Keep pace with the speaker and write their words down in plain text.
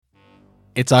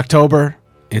It's October.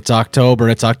 It's October.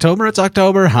 It's October. It's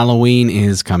October. Halloween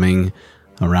is coming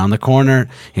around the corner.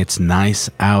 It's nice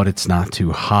out. It's not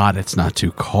too hot. It's not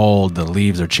too cold. The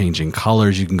leaves are changing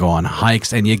colors. You can go on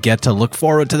hikes and you get to look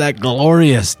forward to that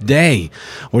glorious day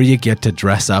where you get to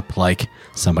dress up like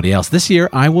somebody else. This year,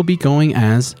 I will be going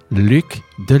as Luc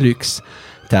Deluxe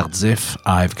Tardif.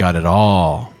 I've got it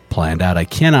all planned out. I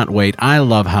cannot wait. I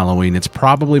love Halloween. It's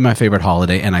probably my favorite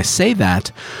holiday, and I say that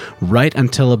right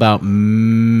until about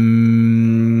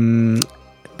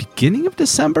beginning of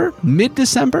December,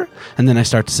 mid-December, and then I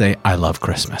start to say I love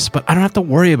Christmas. But I don't have to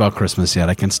worry about Christmas yet.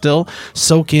 I can still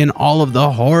soak in all of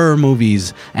the horror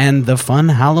movies and the fun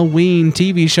Halloween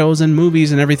TV shows and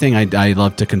movies and everything. I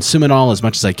love to consume it all as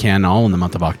much as I can, all in the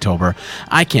month of October.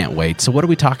 I can't wait. So what are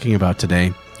we talking about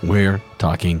today? We're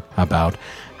talking about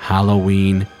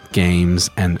Halloween games.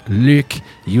 And Luc,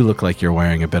 you look like you're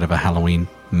wearing a bit of a Halloween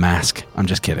mask. I'm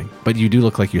just kidding, but you do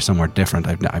look like you're somewhere different.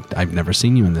 I've never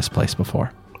seen you in this place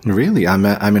before. Really? I'm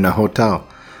in a hotel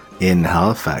in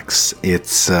Halifax.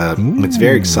 It's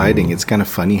very exciting. It's kind of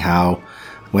funny how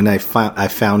when I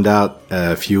found out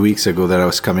a few weeks ago that I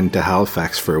was coming to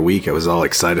Halifax for a week, I was all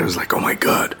excited. I was like, oh my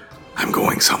God, I'm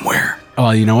going somewhere.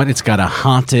 Well, you know what? It's got a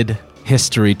haunted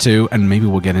history too, and maybe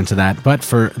we'll get into that. But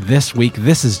for this week,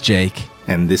 this is Jake.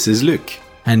 And this is Luc.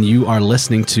 And you are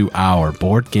listening to our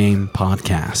board game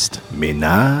podcast,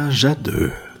 Ménage à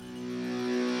deux.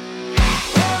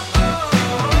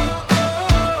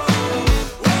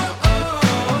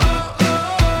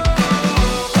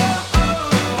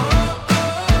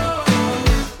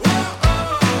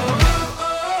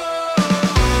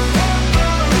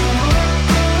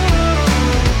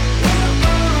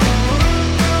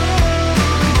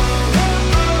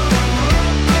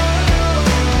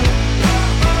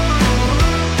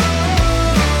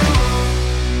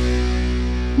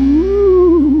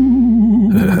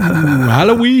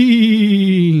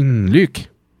 Halloween! Luc.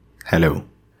 Hello.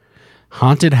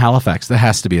 Haunted Halifax. That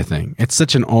has to be a thing. It's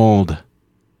such an old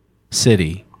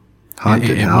city.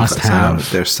 Haunted Must Halifax. I don't know have.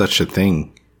 if there's such a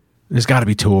thing. There's got to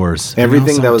be tours.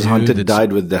 Everything that was haunted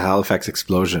died with the Halifax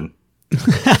explosion.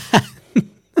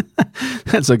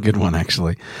 That's a good one,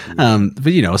 actually.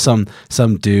 But you know, some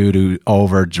dude who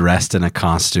overdressed in a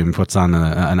costume puts on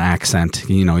an accent.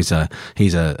 You know, he's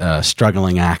a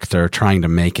struggling actor trying to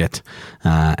make it,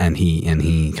 and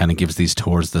he kind of gives these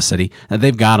tours of the city.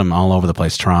 They've got them all over the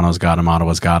place. Toronto's got them.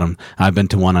 Ottawa's got them. I've been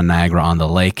to one on Niagara on the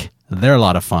Lake. They're a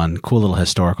lot of fun, cool little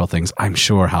historical things. I'm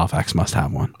sure Halifax must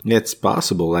have one. It's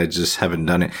possible. I just haven't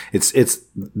done it. It's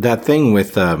that thing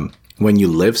with when you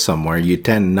live somewhere, you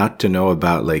tend not to know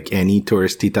about like any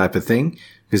touristy type of thing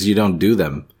because you don't do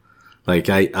them. Like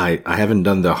I haven't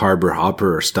done the Harbor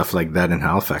Hopper or stuff like that in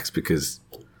Halifax because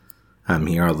I'm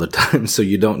here all the time. So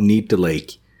you don't need to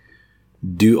like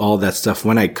do all that stuff.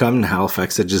 When I come to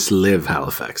Halifax, I just live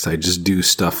Halifax. I just do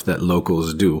stuff that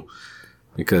locals do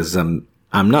because I'm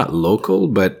not local,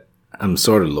 but I'm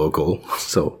sort of local.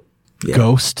 So yeah.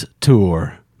 Ghost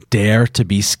Tour. Dare to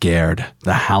be Scared,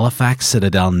 the Halifax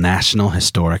Citadel National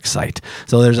Historic Site.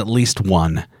 So there's at least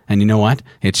one. And you know what?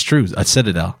 It's true. A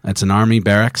citadel. It's an army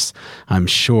barracks. I'm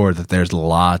sure that there's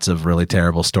lots of really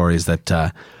terrible stories that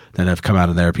have come out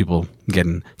of there. People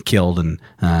getting killed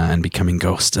and becoming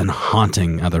ghosts and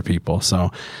haunting other people. So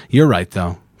you're right,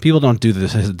 though. People don't do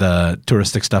the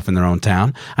touristic stuff in their own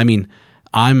town. I mean,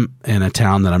 I'm in a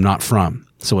town that I'm not from.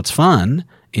 So what's fun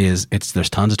is there's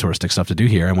tons of touristic stuff to do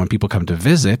here, and when people come to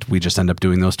visit, we just end up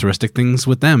doing those touristic things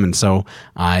with them, and so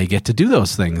I get to do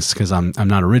those things because I'm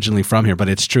not originally from here. But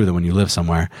it's true that when you live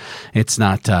somewhere, it's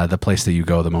not the place that you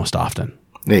go the most often.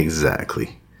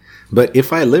 Exactly. But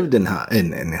if I lived in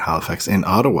Halifax, in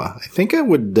Ottawa, I think I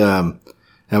would go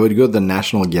to the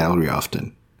National Gallery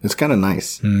often. It's kind of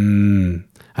nice.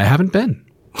 I haven't been.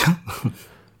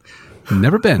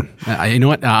 Never been. You know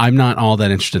what? I'm not all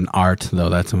that interested in art, though.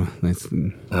 That's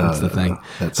the thing.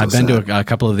 I've been to a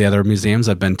couple of the other museums.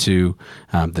 I've been to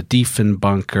the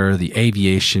Diefenbunker, the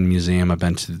Aviation Museum. I've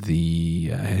been to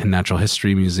the Natural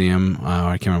History Museum.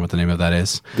 I can't remember what the name of that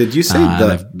is. Did you say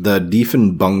the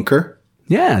Diefenbunker?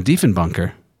 Yeah,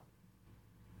 Diefenbunker.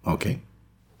 Okay.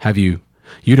 Have you?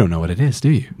 You don't know what it is, do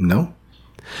you? No.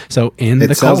 So in the Cold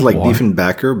War, it sounds like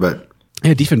Diefenbaker, but.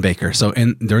 Yeah, Diefenbaker. So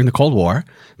during the Cold War,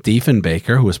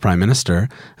 Diefenbaker, who was prime minister,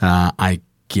 I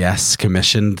guess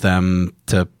commissioned them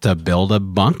to build a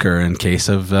bunker in case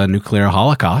of a nuclear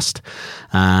holocaust.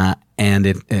 And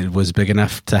it was big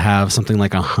enough to have something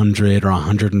like 100 or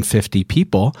 150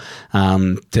 people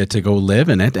to go live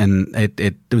in it. And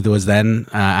it was then,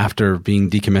 after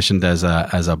being decommissioned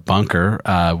as a bunker,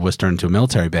 was turned into a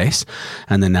military base.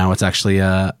 And then now it's actually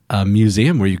a a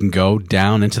museum where you can go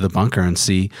down into the bunker and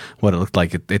see what it looked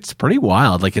like. It's pretty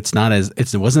wild. Like it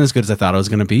wasn't as good as I thought it was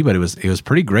going to be, but it was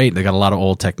pretty great. They got a lot of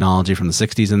old technology from the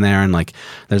 60s in there, and like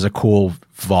there's a cool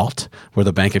vault where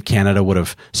the Bank of Canada would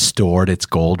have stored its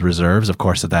gold reserves. Of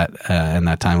course, in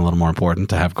that time, a little more important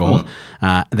to have gold.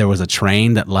 There was a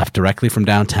train that left directly from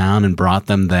downtown and brought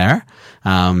them there.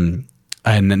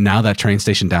 And now that train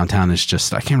station downtown is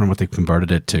just, I can't remember what they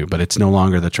converted it to, but it's no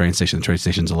longer the train station. The train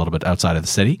station's a little bit outside of the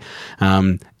city.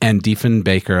 And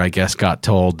Diefenbaker, I guess, got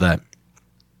told that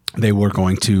they were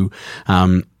going to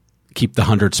keep the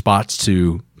 100 spots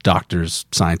to doctors,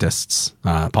 scientists,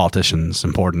 politicians,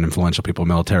 important, influential people,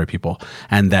 military people,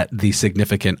 and that the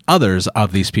significant others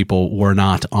of these people were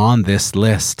not on this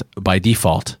list by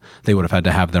default. They would have had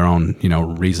to have their own,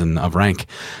 reason of rank.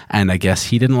 And I guess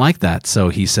he didn't like that. So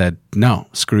he said, no,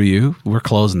 screw you. We're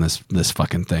closing this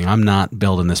fucking thing. I'm not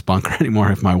building this bunker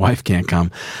anymore if my wife can't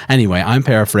come. Anyway, I'm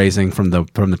paraphrasing from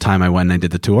the time I went and I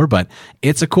did the tour, but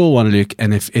it's a cool one, Luke.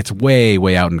 And if it's way,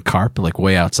 way out in Carp, like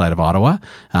way outside of Ottawa.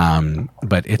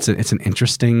 But it's an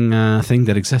interesting thing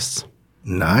that exists.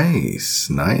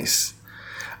 Nice.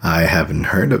 I haven't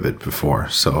heard of it before,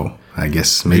 so I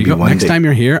guess maybe one next day. time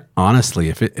you're here, honestly,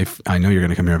 if I know you're going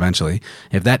to come here eventually,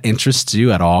 if that interests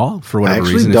you at all for whatever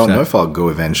reason, I actually don't know if I'll go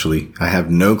eventually. I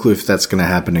have no clue if that's going to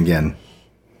happen again.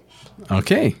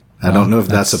 Okay. I don't know if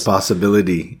that's a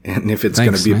possibility, and if it's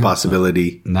going to be a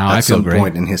possibility at some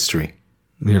point in history.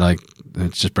 You're like,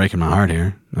 it's just breaking my heart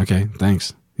here. Okay,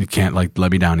 thanks. You can't like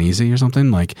let me down easy or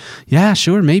something? Like, yeah,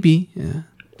 sure, maybe. Yeah.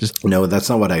 No, that's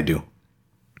not what I do.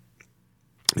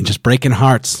 Just breaking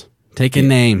hearts, taking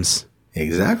names.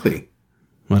 Exactly.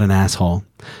 What an asshole.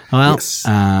 Well, yes.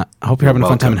 I hope you're having a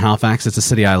fun time in Halifax. It's a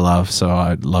city I love, so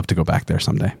I'd love to go back there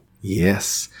someday.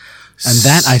 Yes. And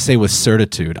that I say with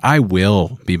certitude. I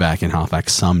will be back in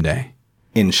Halifax someday.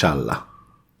 Inshallah.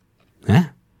 Huh?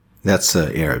 That's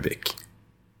Arabic.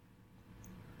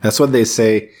 That's what they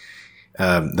say.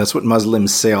 That's what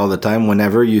Muslims say all the time.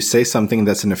 Whenever you say something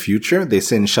that's in the future, they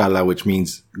say inshallah, which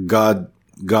means God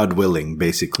willing,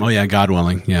 basically. Oh yeah, God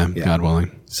willing. Yeah. God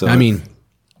willing. So I mean,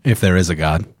 if there is a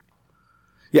God.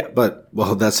 Yeah, but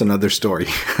that's another story.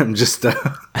 I'm just.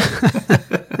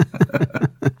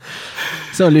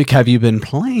 So, Luc, have you been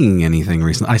playing anything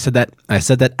recently? I said that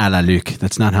à la Luc.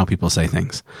 That's not how people say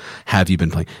things. Have you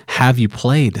been playing? Have you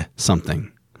played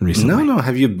something recently? No.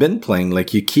 Have you been playing?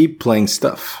 Like you keep playing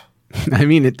stuff. I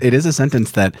mean, it is a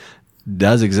sentence that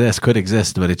does exist, could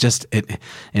exist, but it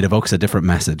evokes a different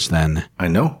message than I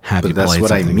know. Have but you that's played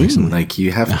what I something mean. recently? Like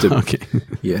you have to. Okay.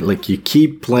 Yeah, like you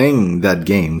keep playing that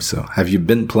game. So have you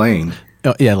been playing?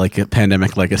 Oh, yeah, like a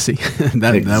Pandemic Legacy.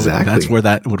 Exactly. That's where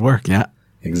that would work. Yeah.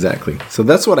 Exactly. So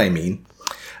that's what I mean.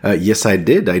 Yes, I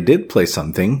did. I did play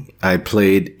something. I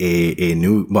played a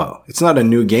new. Well, it's not a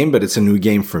new game, but it's a new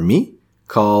game for me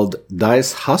called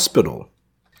Dice Hospital.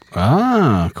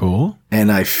 Ah, cool.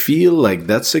 And I feel like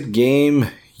that's a game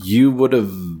you would have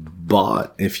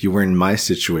bought if you were in my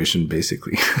situation,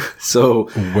 basically. So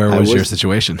where was your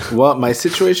situation? Well, my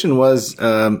situation was,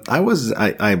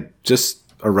 I just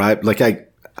arrived, like I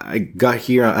got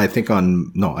here, I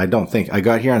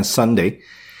got here on Sunday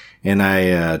and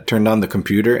I, turned on the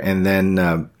computer and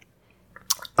then,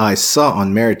 I saw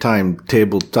on Maritime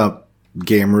Tabletop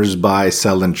Gamers Buy,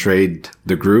 Sell and Trade,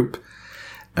 the group,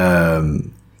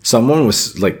 someone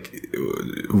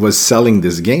was selling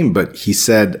this game, but he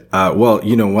said, well,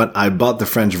 you know what? I bought the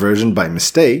French version by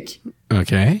mistake.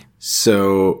 Okay.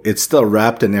 So it's still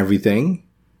wrapped and everything,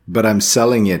 but I'm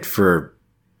selling it for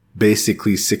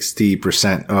basically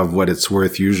 60% of what it's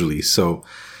worth usually. So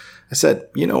I said,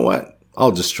 you know what?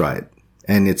 I'll just try it.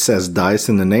 And it says Dice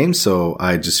in the name, so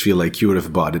I just feel like you would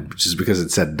have bought it just because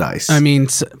it said Dice. I mean,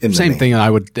 same thing. I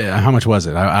would. How much was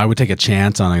it? I would take a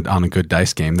chance on a good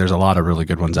dice game. There's a lot of really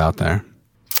good ones out there.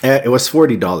 It was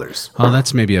 $40. Oh,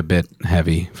 that's maybe a bit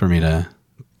heavy for me to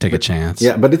take a chance.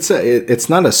 Yeah, but it's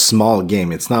not a small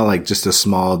game. It's not like just a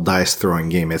small dice throwing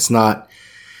game. It's not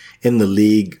in the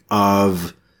league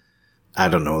of, I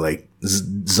don't know, like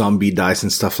zombie dice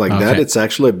and stuff like that. It's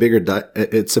actually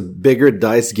it's a bigger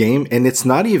dice game, and it's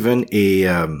not even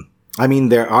I mean,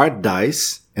 there are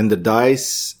dice, and the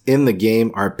dice in the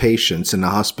game are patients in the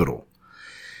hospital.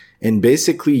 And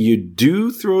basically you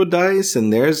do throw dice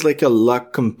and there's like a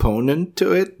luck component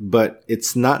to it, but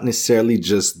it's not necessarily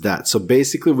just that. So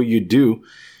basically what you do,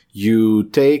 you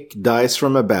take dice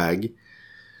from a bag.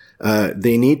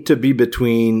 They need to be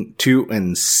between 2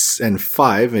 and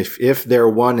 5. If they're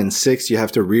 1 and 6, you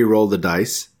have to re-roll the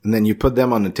dice, and then you put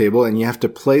them on the table and you have to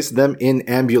place them in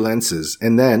ambulances.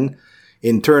 And then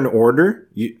in turn order,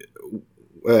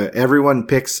 everyone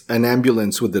picks an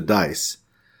ambulance with the dice.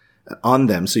 on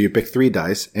them. So you pick 3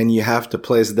 dice and you have to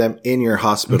place them in your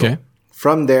hospital. Okay.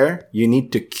 From there, you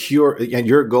need to cure, and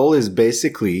your goal is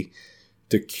basically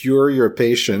to cure your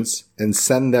patients and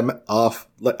send them off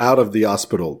out of the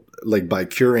hospital, like by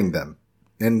curing them.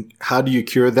 And how do you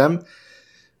cure them?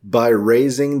 By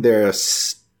raising their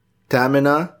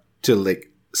stamina to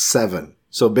like 7.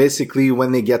 So basically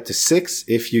when they get to 6,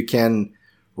 if you can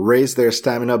raise their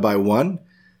stamina by 1,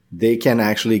 they can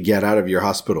actually get out of your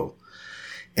hospital.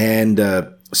 And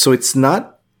so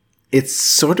it's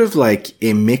sort of like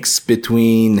a mix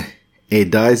between a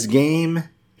dice game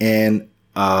and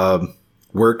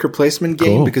worker placement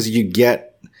game. Cool. Because you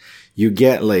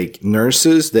get like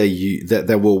nurses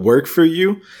that will work for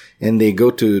you, and they go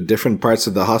to different parts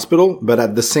of the hospital. But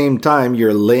at the same time,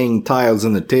 you're laying tiles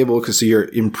on the table because you're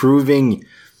improving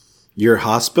your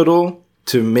hospital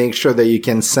to make sure that you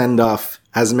can send off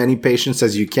as many patients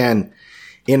as you can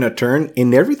in a turn.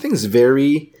 And everything's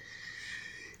very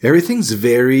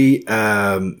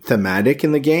thematic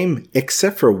in the game,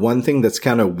 except for one thing that's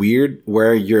kind of weird,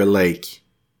 where you're like,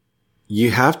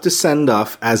 you have to send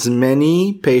off as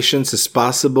many patients as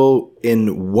possible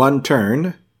in one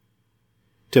turn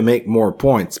to make more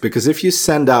points. Because if you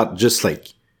send out just like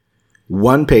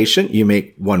one patient, you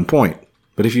make 1 point.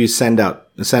 But if you send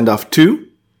off 2,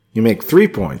 you make 3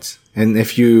 points. And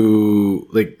if you,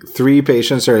 like, 3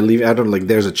 patients are leaving, I don't know, like,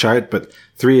 there's a chart, but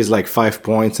 3 is like 5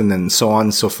 points, and then so on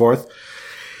and so forth.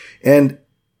 And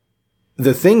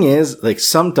the thing is, like,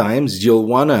 sometimes you'll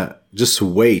want to just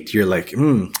wait. You're like,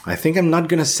 I think I'm not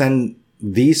going to send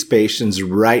these patients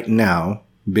right now,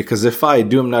 because if I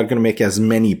do, I'm not going to make as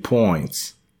many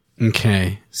points.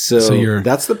 Okay. So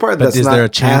that's the part that's not. But is there a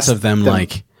chance of them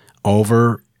like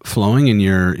overflowing in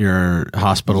your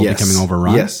hospital becoming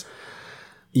overrun?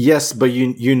 Yes, but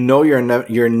you know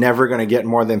you're never going to get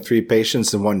more than 3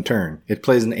 patients in one turn. It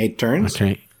plays in 8 turns.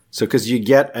 Okay. So because you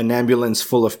get an ambulance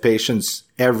full of patients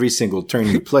every single turn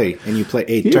you play, and you play 8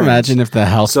 turns. Can you imagine if the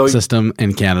health system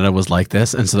in Canada was like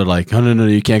this? And so they're like, oh, no,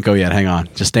 you can't go yet. Hang on.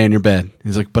 Just stay in your bed.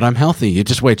 He's like, but I'm healthy. You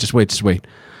just wait.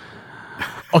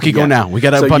 Okay, go now. We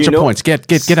got a bunch of points.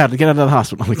 Get out of the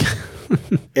hospital.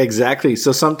 Exactly.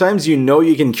 So sometimes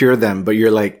you can cure them, but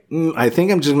you're like, I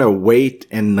think I'm just going to wait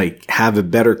and like have a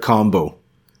better combo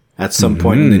at some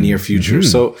point in the near future.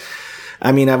 So,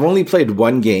 I mean, I've only played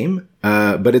one game,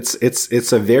 but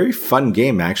it's a very fun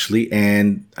game actually.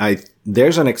 And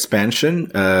there's an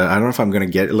expansion. I don't know if I'm going to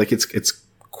get it. Like it's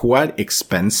quite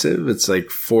expensive. It's like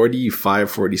 $45,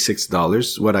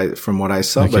 $46 from what I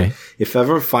saw. Okay. But if I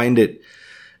ever find it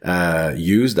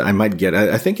used, I might get it.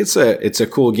 I think it's a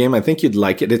cool game. I think you'd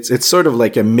like it. It's sort of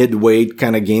like a midweight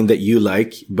kind of game that you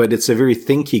like, but it's a very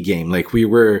thinky game. Like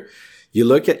you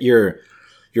look at your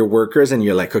workers and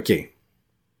you're like, okay,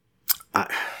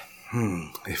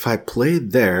 if I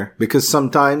played there, because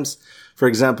sometimes, for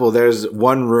example, there's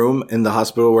one room in the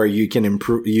hospital where you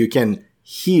can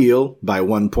heal by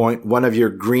 1 point, one of your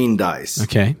green dice.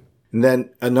 Okay. And then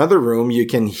another room, you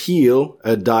can heal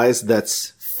a dice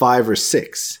that's 5 or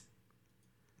 6.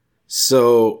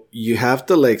 So you have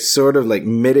to like sort of like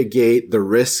mitigate the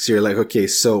risks. You're like, okay,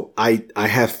 so I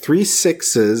have 3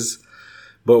 6s,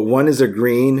 but 1 is a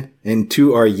green and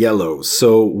 2 are yellows.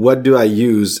 So what do I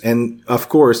use? And of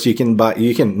course you can but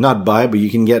you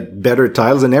can get better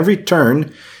tiles. And every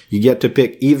turn you get to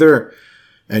pick either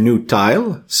a new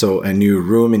tile, so a new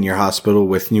room in your hospital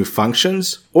with new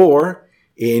functions, or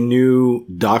a new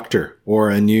doctor or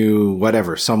a new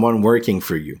whatever, someone working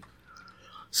for you.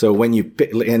 So when you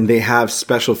pick, and they have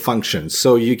special functions,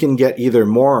 so you can get either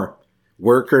more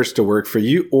workers to work for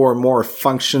you or more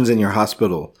functions in your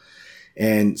hospital.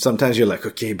 And sometimes you're like,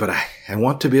 okay, but I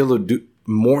want to be able to do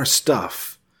more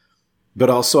stuff, but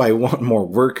also I want more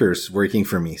workers working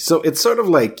for me. So it's sort of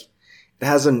like, it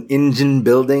has an engine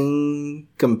building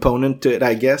component to it,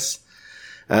 I guess.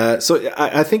 So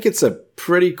I think it's a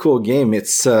pretty cool game.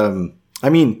 It's, I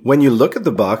mean, when you look at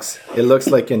the box, it looks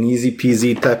like an easy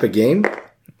peasy type of game.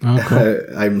 Oh, cool.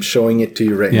 I'm showing it to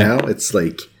you right now. It's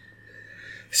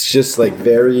just like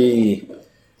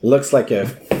looks like a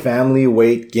family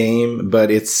weight game,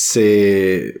 but it's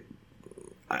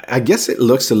I guess it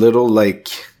looks a little like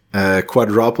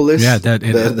Quadropolis. Yeah,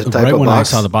 the type right of when box.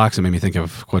 I saw the box, it made me think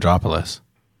of Quadropolis.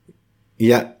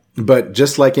 Yeah, but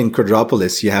just like in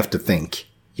Quadropolis, you have to think.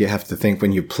 You have to think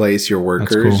when you place your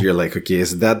workers. Cool. You're like, okay,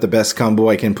 is that the best combo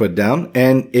I can put down?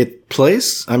 And it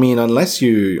plays, I mean, unless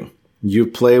you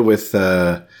play with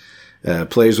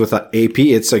players with AP,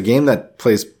 it's a game that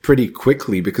plays pretty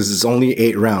quickly because it's only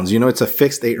 8 rounds. You know, it's a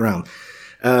fixed 8 round.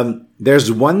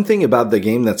 There's one thing about the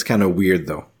game that's kind of weird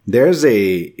though. There's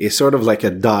a sort of like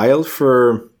a dial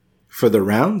for the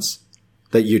rounds.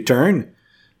 that you turn,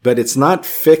 but it's not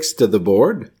fixed to the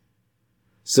board.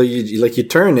 So you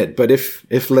turn it, but if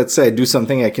let's say I do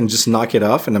something, I can just knock it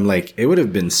off, and I'm like, it would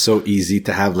have been so easy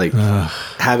to have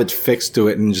have it fixed to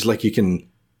it, and just like you can.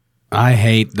 I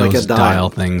hate those like a dial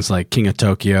things like King of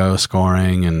Tokyo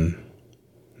scoring and.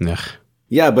 Ugh.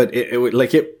 Yeah, but it would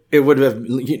have.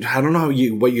 I don't know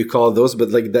what you call those, but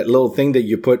like that little thing that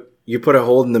you put a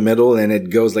hole in the middle and it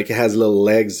goes like it has little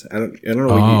legs. I don't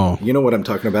know. What you know what I'm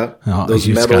talking about? Oh, those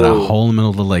you just got a hole in the middle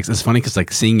of the legs. It's funny because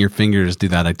like seeing your fingers do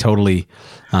that, I totally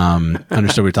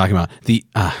understood what you're talking about.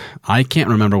 I can't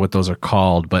remember what those are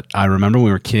called, but I remember when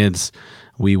we were kids,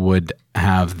 we would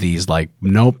have these like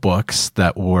notebooks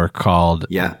that were called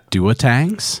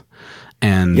duotangs.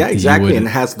 And yeah, exactly. And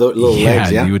it has the little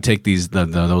legs. Yeah, you would take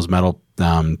those metal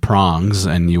prongs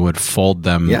and you would fold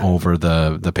them over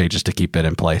the pages to keep it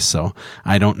in place. So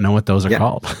I don't know what those are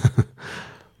called.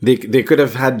 They could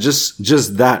have had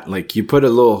just that. Like you put a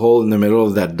little hole in the middle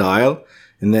of that dial,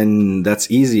 and then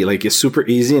that's easy. Like it's super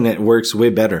easy and it works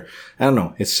way better. I don't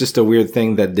know. It's just a weird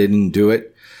thing that didn't do it.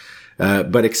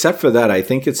 But except for that, I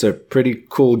think it's a pretty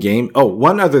cool game. Oh,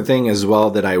 one other thing as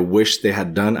well that I wish they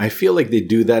had done. I feel like they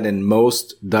do that in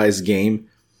most dice game.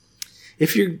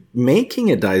 If you're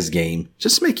making a dice game,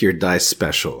 just make your dice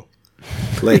special.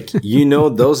 Like,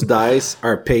 those dice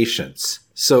are patience.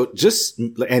 So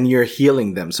and you're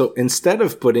healing them. So instead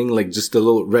of putting like just the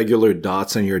little regular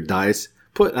dots on your dice,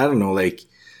 put, I don't know, like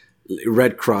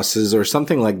red crosses or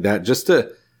something like that, just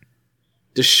to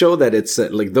show that it's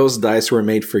like those dice were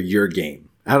made for your game.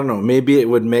 I don't know. Maybe it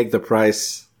would make the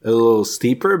price a little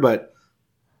steeper, but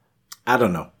I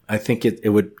don't know. I think it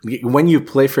would, when you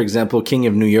play, for example, King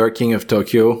of New York, King of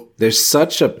Tokyo, there's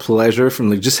such a pleasure from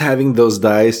like just having those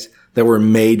dice that were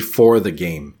made for the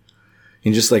game.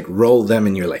 You just like roll them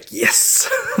and you're like, yes.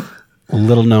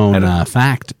 Little known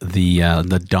fact,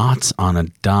 the dots on a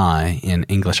die in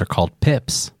English are called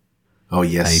pips. Oh,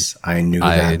 yes. I knew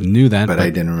that. But I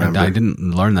didn't remember. I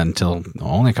didn't learn that until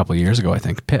only a couple of years ago, I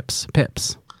think. Pips.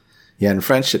 Yeah, in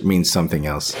French, it means something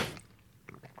else.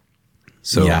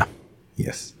 So, yeah.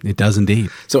 Yes. It does indeed.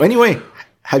 So anyway,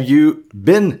 have you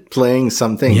been playing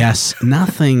something? Yes.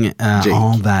 Nothing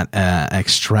all that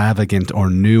extravagant or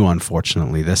new,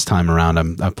 unfortunately, this time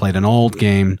around. I've played an old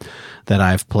game that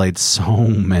I've played so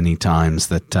many times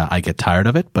that I get tired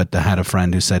of it. But I had a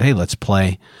friend who said, hey, let's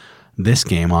play this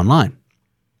game online.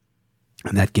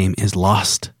 And that game is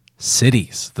Lost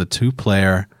Cities, the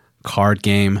 2-player card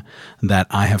game that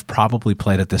I have probably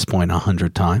played at this point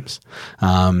 100 times,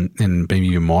 and maybe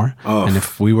even more. Oh, and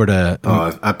if we were to...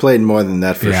 I played more than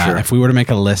that for sure. If we were to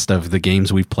make a list of the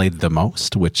games we've played the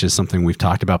most, which is something we've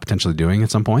talked about potentially doing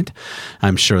at some point,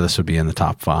 I'm sure this would be in the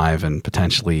top 5 and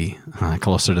potentially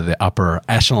closer to the upper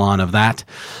echelon of that.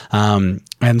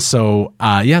 And so,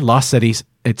 Lost Cities,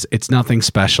 it's nothing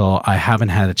special. I haven't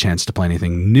had a chance to play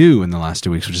anything new in the last 2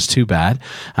 weeks, which is too bad.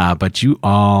 But you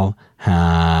all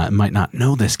might not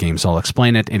know this game, so I'll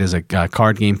explain it. It is a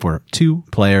card game for 2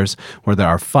 players where there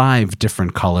are 5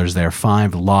 different colors. There are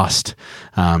 5 lost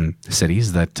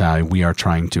cities that we are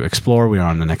trying to explore. We are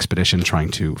on an expedition trying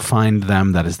to find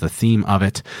them. That is the theme of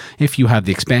it. If you have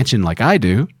the expansion like I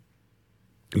do,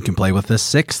 you can play with the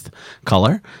 6th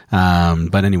color.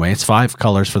 But anyway, it's 5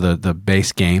 colors for the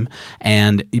base game.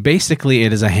 And basically,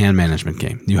 it is a hand management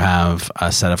game. You have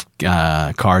a set of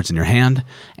cards in your hand,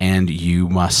 and you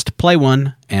must play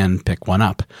one and pick one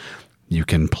up. You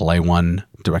can play one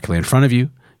directly in front of you.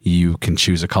 You can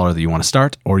choose a color that you want to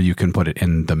start, or you can put it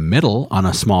in the middle on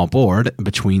a small board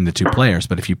between the 2 players.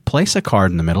 But if you place a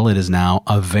card in the middle, it is now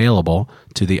available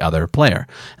to the other player.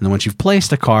 And then once you've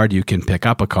placed a card, you can pick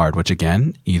up a card, which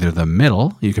again, either the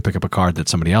middle, you can pick up a card that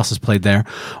somebody else has played there,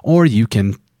 or you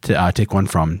can take one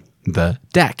from the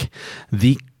deck.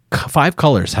 The 5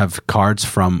 colors have cards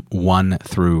from 1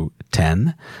 through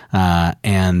 10,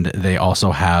 and they also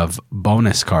have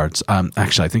bonus cards.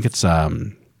 Actually, I think it's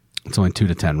only 2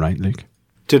 to 10, right, Luke?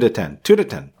 2 to 10. 2 to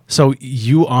 10. So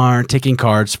you are taking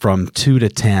cards from 2 to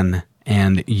 10,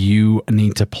 and you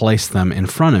need to place them in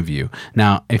front of you.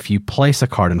 Now, if you place a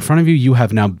card in front of you, you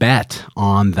have now bet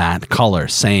on that color,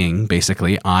 saying,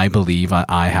 basically, I believe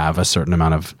I have a certain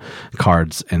amount of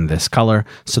cards in this color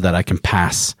so that I can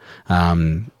pass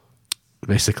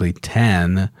basically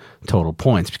 10 total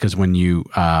points, because when you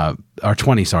or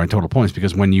 20, total points,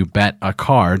 because when you bet a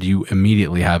card, you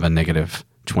immediately have a negative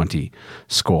 20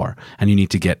 score, and you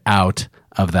need to get out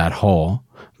of that hole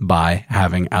by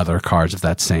having other cards of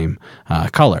that same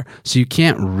color. So you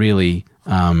can't really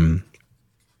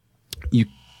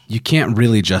you can't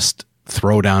really just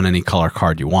throw down any color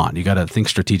card you want. You got to think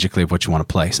strategically of what you want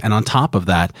to place. And on top of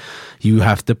that, you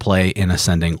have to play in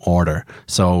ascending order.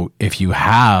 So if you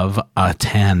have a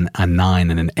 10, a 9,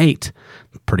 and an 8,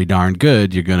 pretty darn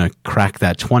good, you're going to crack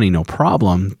that 20 no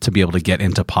problem to be able to get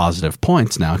into positive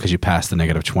points now because you passed the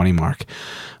negative 20 mark.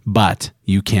 But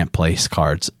you can't place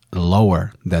cards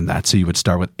lower than that. So you would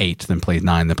start with 8, then play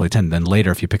 9, then play 10. Then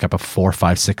later, if you pick up a 4,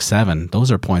 5, 6, 7,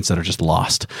 those are points that are just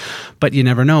lost. But you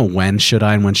never know when should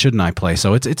I and when shouldn't I play.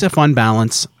 So it's a fun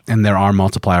balance. And there are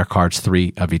multiplier cards,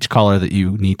 3 of each color, that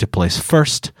you need to place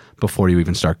first before you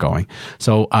even start going.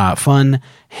 So fun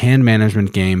hand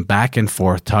management game, back and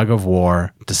forth, tug of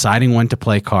war, deciding when to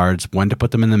play cards, when to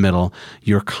put them in the middle.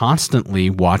 You're constantly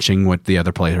watching what the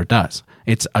other player does.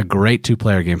 It's a great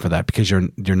 2-player game for that because you're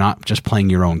not just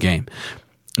playing your own game.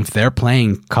 If they're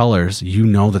playing colors, you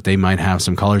know that they might have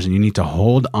some colors and you need to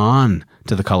hold on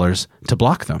to the colors to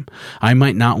block them. I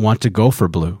might not want to go for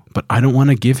blue, but I don't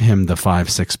want to give him the 5,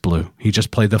 6 blue. He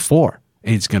just played the 4.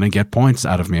 He's going to get points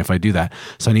out of me if I do that.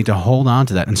 So I need to hold on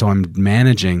to that. And so I'm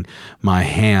managing my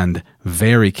hand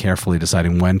very carefully,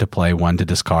 deciding when to play, when to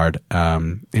discard.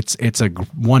 It's a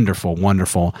wonderful,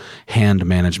 wonderful hand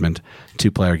management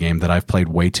 2-player game that I've played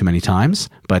way too many times.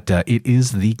 But it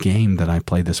is the game that I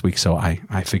played this week. So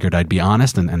I figured I'd be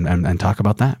honest and talk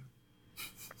about that.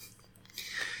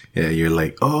 Yeah, you're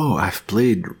like, oh, I've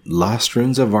played Lost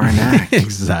Runes of Arnak.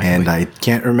 Exactly. And I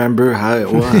can't remember how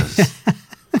it was.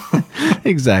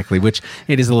 Exactly, which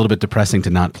it is a little bit depressing to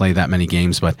not play that many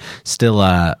games, but still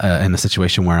in a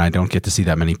situation where I don't get to see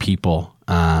that many people.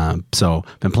 So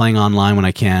been playing online when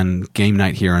I can, game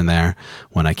night here and there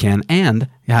when I can, and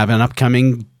have an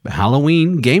upcoming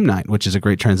Halloween game night, which is a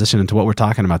great transition into what we're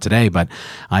talking about today. But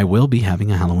I will be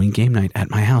having a Halloween game night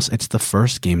at my house. It's the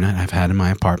first game night I've had in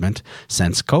my apartment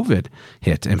since COVID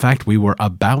hit. In fact, we were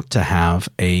about to have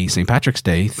a St. Patrick's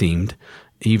Day themed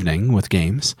evening with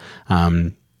games.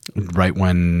 Right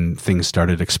when things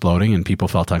started exploding and people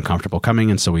felt uncomfortable coming,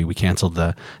 and so we canceled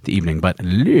the evening. But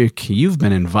Luc, you've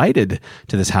been invited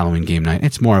to this Halloween game night.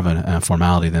 It's more of a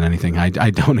formality than anything. I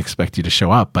don't expect you to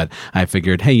show up, but I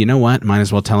figured, hey, you know what? Might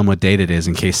as well tell him what date it is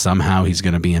in case somehow he's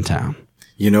going to be in town.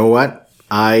 You know what?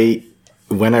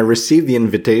 When I received the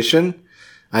invitation,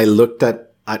 I looked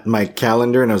at my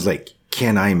calendar and I was like,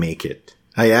 can I make it?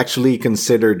 I actually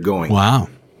considered going. Wow.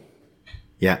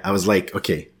 Yeah, I was like,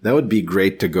 okay, that would be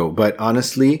great to go. But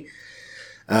honestly,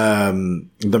 the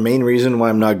main reason why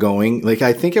I'm not going, like,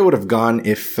 I think I would have gone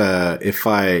if the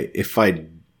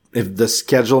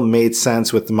schedule made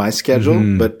sense with my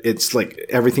schedule, but it's like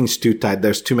everything's too tight.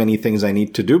 There's too many things I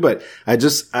need to do. But I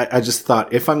just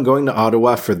thought if I'm going to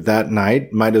Ottawa for that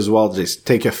night, might as well just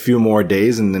take a few more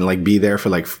days and then like be there for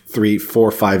like 3,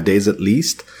 4, 5 days at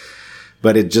least.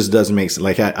 But it just doesn't make sense.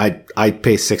 Like I'd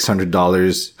pay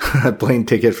 $600 a plane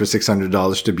ticket for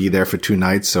 $600 to be there for 2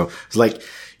 nights. So it's like,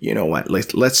 you know what?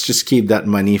 Let's just keep that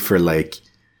money for like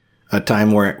a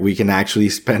time where we can actually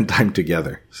spend time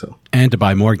together. So, and to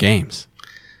buy more games.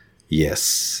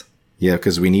 Yes. Yeah.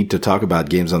 Cause we need to talk about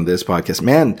games on this podcast,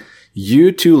 man.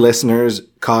 You two listeners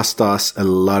cost us a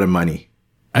lot of money.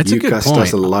 That's a good point. You cost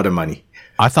us a lot of money.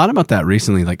 I thought about that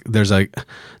recently. Like, there's a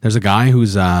guy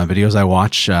whose videos I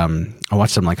watch. I watch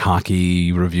some like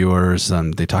hockey reviewers,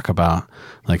 and they talk about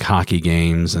like hockey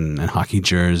games and hockey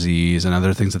jerseys and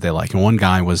other things that they like. And one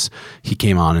guy he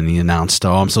came on and he announced,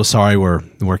 "Oh, I'm so sorry, we're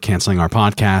canceling our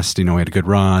podcast. You know, we had a good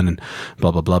run and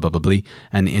blah blah blah blah blah blah."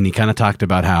 And he kind of talked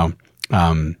about how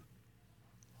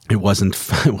it wasn't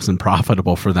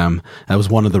profitable for them. That was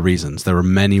one of the reasons. There were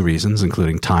many reasons,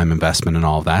 including time investment and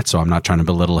all of that. So I'm not trying to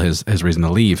belittle his reason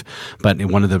to leave. But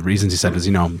one of the reasons he said was,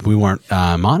 we weren't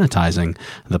monetizing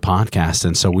the podcast.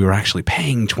 And so we were actually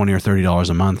paying $20 or $30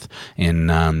 a month in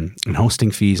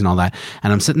hosting fees and all that.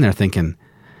 And I'm sitting there thinking,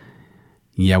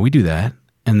 yeah, we do that.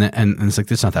 And it's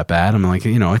like, it's not that bad. I'm like,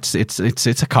 it's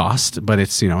a cost, but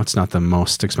it's not the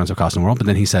most expensive cost in the world. But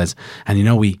then he says, and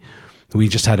we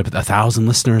just had 1,000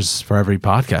 listeners for every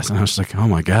podcast. And I was like, oh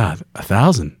my God,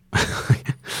 1,000.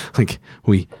 Like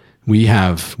we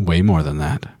have way more than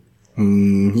that.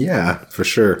 Yeah, for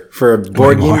sure. For a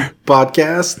board game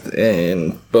podcast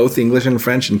in both English and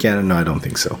French in Canada, no, I don't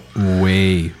think so.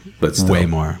 Way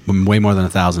more than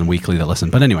 1,000 weekly that listen.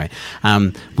 But anyway,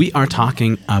 we are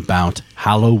talking about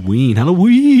Halloween. I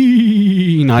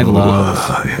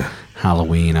love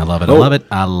Halloween. I love it. I love it.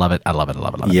 I love it. I love it. I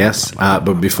love it. Yes.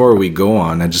 But before we go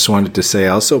on, I just wanted to say I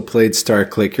also played Star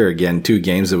Clicker again, 2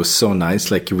 games. It was so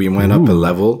nice. Like we went up a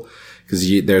level because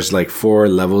there's like 4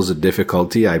 levels of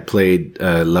difficulty. I played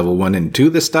level 1 and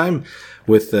 2 this time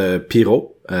with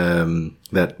Piro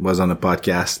that was on a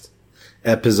podcast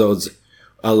episodes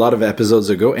a lot of episodes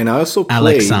ago, and I also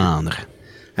played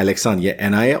Alexandre, yeah,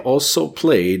 and I also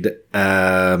played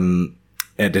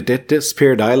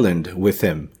Spirit Island with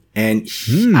him, and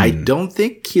I don't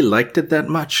think he liked it that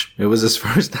much. It was his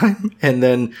first time, and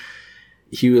then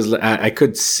he was. I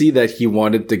could see that he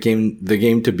wanted the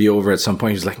game to be over at some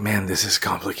point. He was like, "Man, this is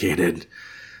complicated.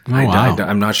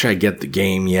 I'm not sure I get the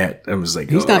game yet." I was like,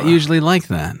 he's not usually like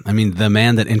that. I mean, the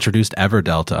man that introduced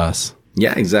Everdell to us.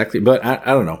 Yeah, exactly. But I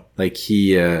don't know. Like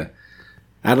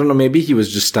I don't know. Maybe he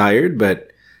was just tired,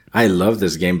 but I love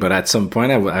this game. But at some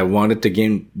point, I wanted the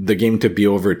game to be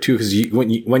over too. Because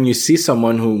when you see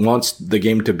someone who wants the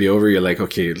game to be over, you're like,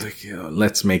 okay,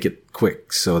 let's make it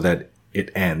quick so that it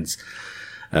ends.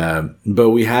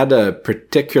 But we had a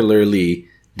particularly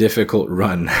difficult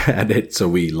run at it, so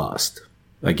we lost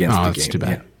against the game. That's too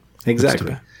bad. Yeah,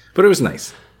 exactly. But it was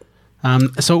nice.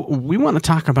 So we want to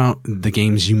talk about the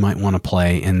games you might want to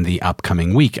play in the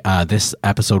upcoming week. This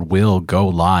episode will go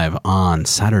live on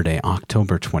Saturday,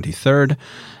 October 23rd,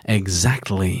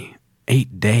 exactly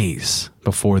 8 days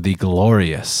before the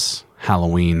glorious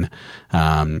Halloween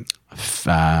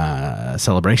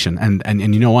celebration. And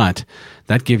you know what?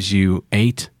 That gives you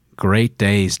 8 great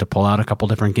days to pull out a couple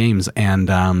different games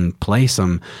and play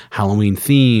some Halloween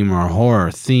theme or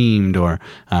horror themed or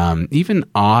even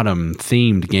autumn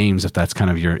themed games if that's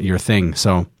kind of your thing.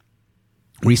 So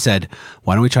we said,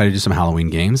 why don't we try to do some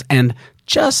Halloween games? And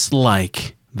just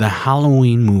like the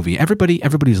Halloween movie,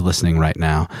 everybody's listening right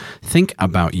now, think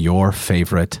about your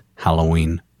favorite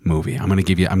Halloween movie. I'm going to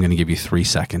give you 3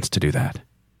 seconds to do that.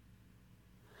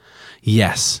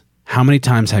 Yes. How many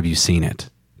times have you seen it?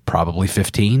 Probably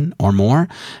 15 or more.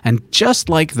 And just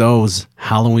like those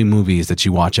Halloween movies that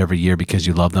you watch every year because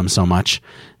you love them so much,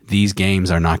 these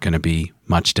games are not going to be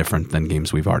much different than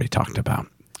games we've already talked about.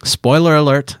 Spoiler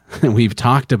alert, we've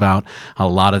talked about a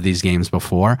lot of these games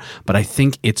before, but I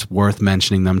think it's worth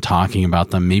mentioning them, talking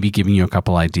about them, maybe giving you a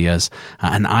couple ideas.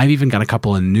 And I've even got a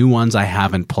couple of new ones I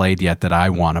haven't played yet that I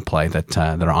want to play that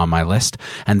are on my list.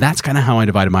 And that's kind of how I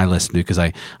divided my list, because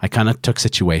I kind of took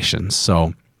situations.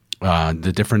 So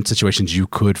the different situations you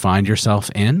could find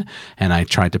yourself in, and I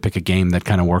tried to pick a game that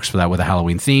kind of works for that with a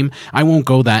Halloween theme. I won't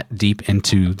go that deep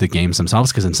into the games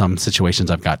themselves because in some situations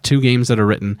I've got 2 games that are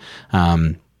written.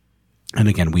 And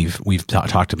again, we've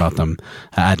talked about them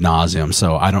ad nauseum,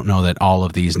 so I don't know that all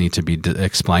of these need to be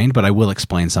explained, but I will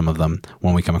explain some of them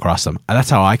when we come across them. That's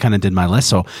how I kind of did my list,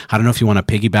 so I don't know if you want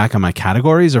to piggyback on my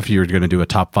categories or if you're going to do a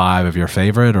top 5 of your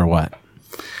favorite or what.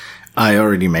 I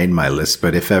already made my list,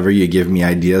 but if ever you give me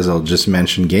ideas, I'll just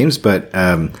mention games. But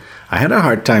I had a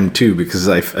hard time too because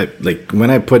I like when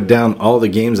I put down all the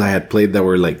games I had played that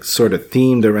were like sort of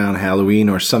themed around Halloween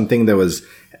or something that was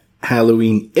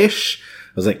Halloween-ish.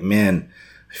 I was like, man,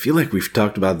 I feel like we've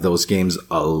talked about those games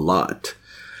a lot.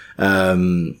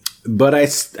 But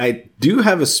I do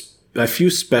have a few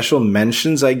special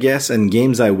mentions, I guess, and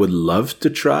games I would love to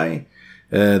try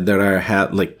that are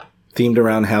themed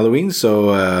around Halloween.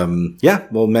 So, yeah,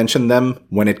 we'll mention them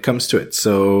when it comes to it.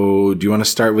 So do you want to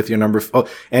start with your number?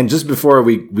 And just before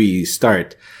we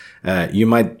start, you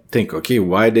might think, okay,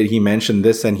 why did he mention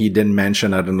this and he didn't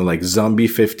mention, I don't know, like Zombie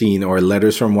 15 or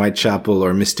Letters from Whitechapel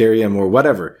or Mysterium or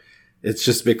whatever. It's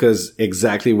just because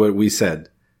exactly what we said.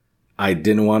 I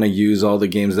didn't want to use all the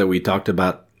games that we talked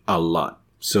about a lot.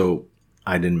 So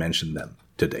I didn't mention them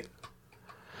today.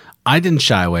 I didn't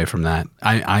shy away from that.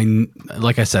 I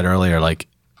like I said earlier,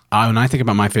 when I think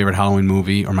about my favorite Halloween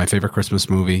movie or my favorite Christmas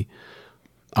movie,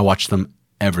 I watch them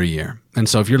every year. And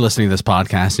so if you're listening to this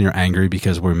podcast and you're angry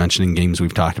because we're mentioning games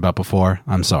we've talked about before,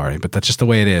 I'm sorry, but that's just the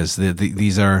way it is.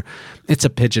 It's a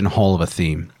pigeonhole of a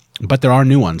theme. But there are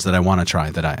new ones that I want to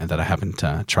try that I haven't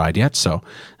tried yet. So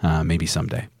maybe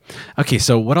someday. Okay,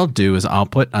 so what I'll do is I'll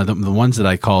put the ones that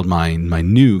I called my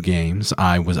new games.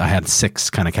 I had 6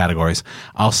 kind of categories.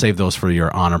 I'll save those for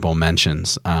your honorable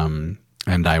mentions, and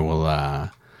I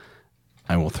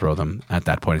will throw them at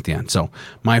that point at the end. So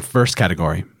my first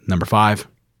category, number 5,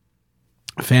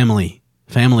 family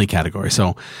category.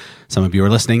 So some of you are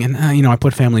listening, and I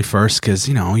put family first because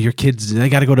your kids, they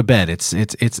got to go to bed. It's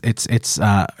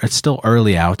still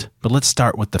early out, but let's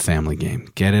start with the family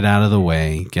game. Get it out of the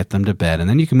way, get them to bed, and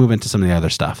then you can move into some of the other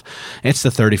stuff. It's the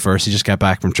 31st. You just got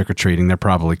back from trick or treating. They're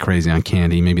probably crazy on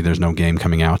candy. Maybe there's no game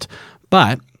coming out,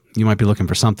 but you might be looking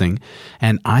for something.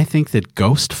 And I think that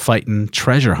Ghost Fightin'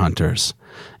 Treasure Hunters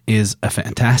is a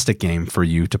fantastic game for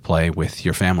you to play with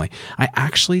your family. I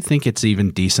actually think it's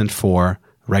even decent for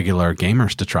regular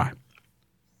gamers to try.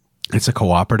 It's a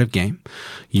cooperative game.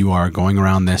 You are going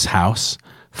around this house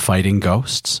fighting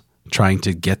ghosts, trying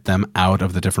to get them out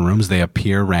of the different rooms. They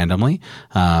appear randomly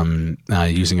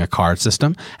using a card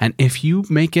system. And if you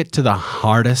make it to the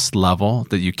hardest level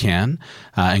that you can,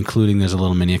 including there's a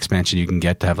little mini expansion you can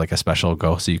get to have like a special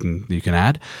ghost that you can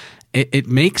add, it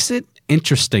makes it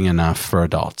interesting enough for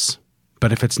adults.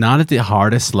 But if it's not at the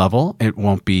hardest level, it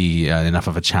won't be enough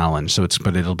of a challenge.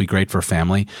 But it'll be great for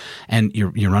family. And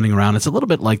you're running around. It's a little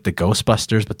bit like the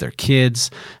Ghostbusters, but they're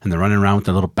kids, and they're running around with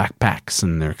their little backpacks,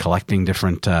 and they're collecting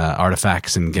different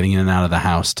artifacts and getting in and out of the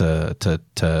house to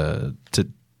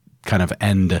kind of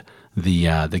end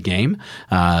the game.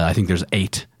 I think there's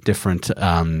 8 different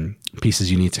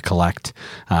pieces you need to collect.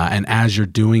 And as you're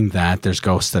doing that, there's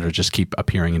ghosts that are just keep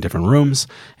appearing in different rooms.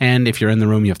 And if you're in the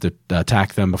room, you have to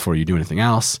attack them before you do anything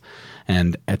else,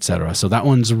 and etc. So that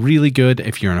one's really good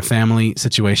if you're in a family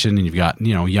situation and you've got,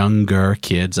 younger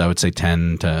kids. I would say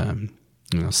 10 to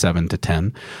 7 to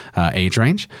 10 age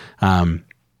range.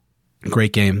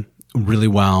 Great game, really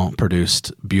well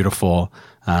produced, beautiful.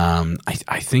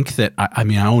 I think that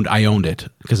I owned it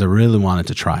because I really wanted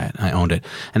to try it. I owned it,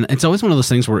 and it's always one of those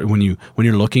things where when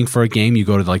you're looking for a game, you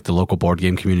go to like the local board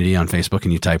game community on Facebook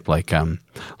and you type like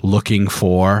looking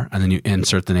for, and then you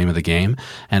insert the name of the game.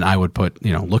 And I would put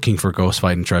looking for Ghost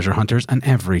Fighting Treasure Hunters, and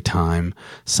every time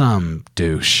some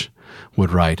douche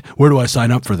would write, "Where do I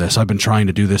sign up for this? I've been trying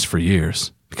to do this for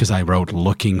years." Because I wrote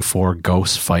looking for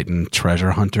ghost fighting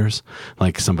treasure hunters,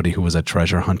 like somebody who was a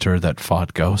treasure hunter that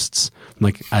fought ghosts,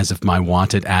 like as if my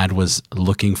wanted ad was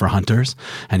looking for hunters.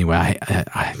 Anyway,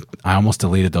 I almost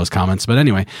deleted those comments. But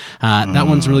anyway, that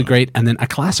one's really great. And then a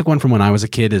classic one from when I was a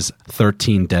kid is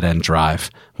 13 Dead End Drive.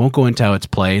 Won't go into how it's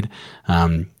played.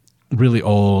 Really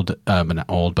old, but not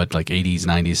old, but like 80s,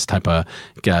 90s type of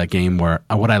game where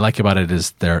what I like about it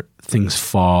is things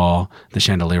fall, the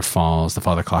chandelier falls, the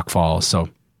father clock falls. So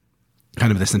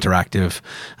kind of this interactive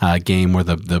game where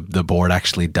the board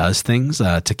actually does things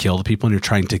to kill the people, and you're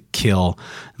trying to kill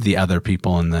the other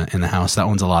people in the house. That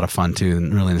one's a lot of fun too,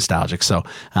 and really nostalgic. So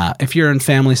if you're in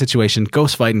family situation,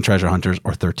 Ghost Fighting Treasure Hunters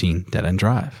or 13 Dead End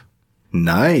Drive.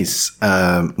 Nice.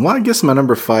 Well, I guess my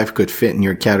number 5 could fit in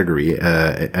your category.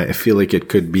 I feel like it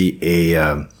could be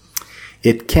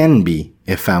it can be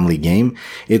a family game.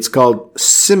 It's called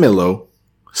Similo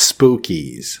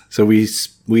Spookies. So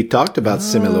we talked about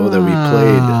Similo that we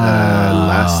played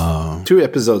last 2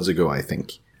 episodes ago, I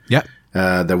think. Yeah.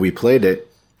 That we played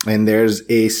it, and there's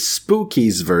a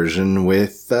Spookies version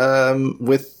with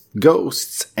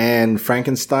ghosts and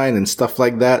Frankenstein and stuff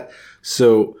like that.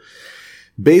 So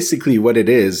basically what it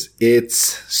is, it's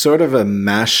sort of a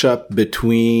mashup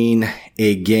between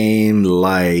a game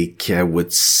like, I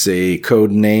would say,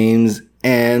 Codenames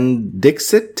and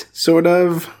Dixit, sort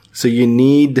of. So you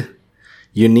need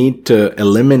to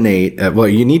eliminate,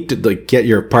 you need to like get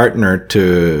your partner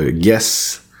to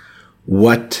guess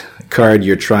what card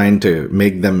you're trying to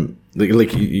make them,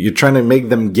 like you're trying to make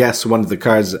them guess one of the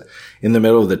cards in the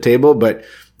middle of the table, but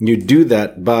you do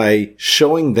that by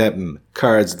showing them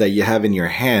cards that you have in your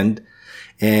hand,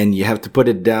 and you have to put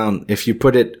it down. If you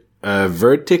put it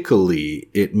vertically,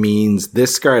 it means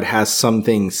this card has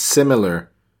something similar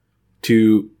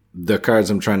to the cards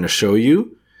I'm trying to show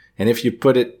you. And if you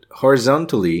put it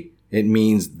horizontally, it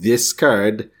means this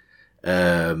card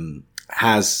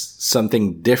has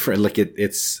something different. Like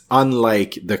it's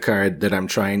unlike the card that I'm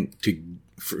trying to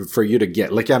for you to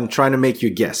get. Like I'm trying to make you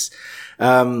guess.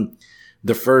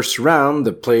 The first round,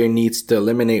 the player needs to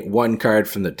eliminate 1 card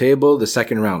from the table. The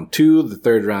second round, 2. The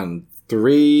third round,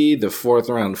 3. The fourth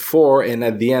round, 4. And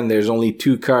at the end, there's only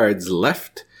 2 cards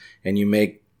left. And you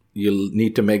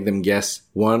need to make them guess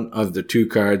one of the 2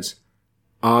 cards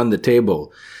on the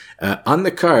table. On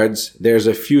the cards, there's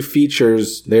a few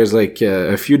features. There's like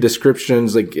a few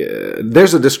descriptions.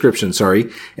 There's a description,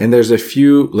 sorry. And there's a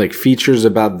few like features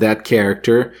about that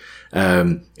character.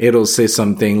 It'll say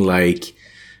something like,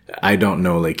 I don't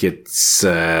know, like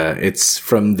it's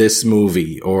from this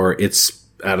movie, or it's,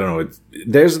 I don't know.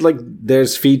 There's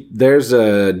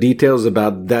details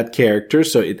about that character.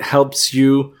 So it helps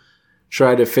you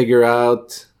try to figure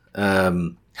out,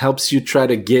 helps you try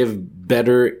to give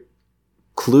better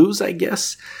clues, I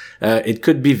guess. It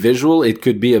could be visual. It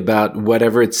could be about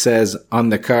whatever it says on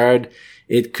the card.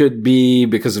 It could be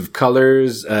because of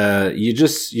colors. You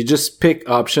just pick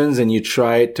options and you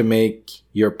try to make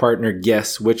your partner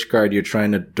guess which card you're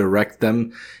trying to direct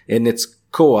them. And it's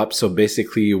co-op. So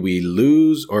basically we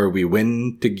lose or we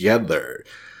win together.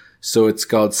 So it's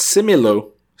called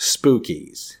Similo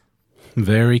Spookies.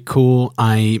 Very cool.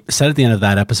 I said at the end of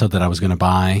that episode that I was going to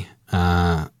buy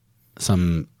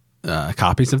some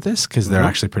copies of this because they're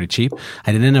actually pretty cheap.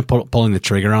 I didn't end up pulling the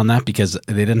trigger on that because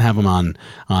they didn't have them on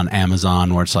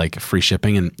Amazon where it's like free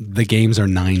shipping, and the games are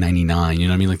 $9.99. You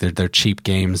know what I mean? Like they're cheap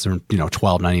games. They're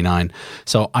 $12.99.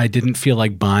 So I didn't feel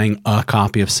like buying a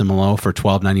copy of Similo for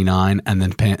 $12.99 and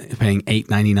then paying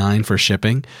 $8.99 for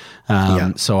shipping.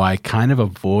 So I kind of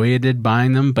avoided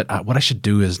buying them. But what I should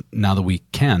do is, now that we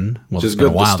can, well, it's been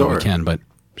a while that we can, but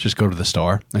just go to the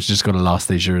store. Let's just go to Lost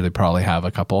Leisure. They probably have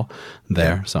a couple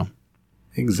there. So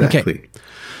exactly.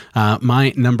 Okay.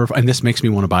 My number, and this makes me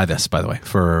want to buy this, by the way,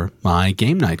 for my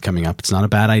game night coming up. It's not a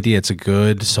bad idea. It's a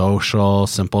good social,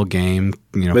 simple game.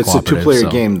 But it's a 2-player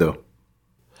game, though.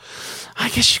 I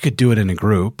guess you could do it in a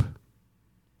group.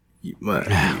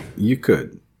 You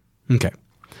could. Okay.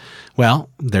 Well,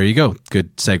 there you go.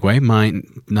 Good segue.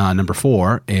 My number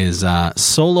 4 is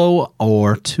solo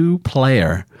or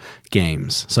 2-player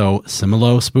games. So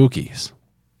Similo Spookies.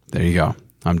 There you go.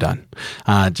 I'm done.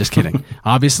 Just kidding.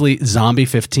 Obviously, Zombie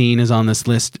 15 is on this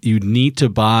list. You need to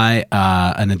buy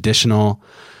an additional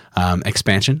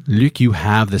expansion. Luke, you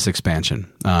have this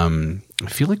expansion. I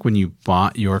feel like when you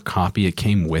bought your copy, it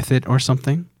came with it or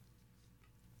something.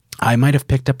 I might have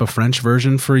picked up a French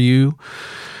version for you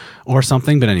or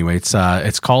something, but anyway,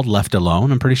 it's called Left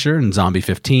Alone, I'm pretty sure, and Zombie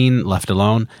 15, Left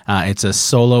Alone. It's a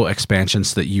solo expansion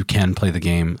so that you can play the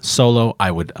game solo. I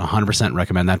would 100%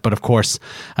 recommend that. But of course,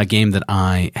 a game that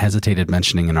I hesitated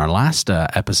mentioning in our last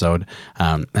episode,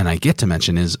 and I get to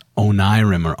mention, is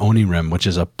Onirim, which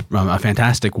is a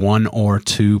fantastic 1 or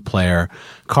 2-player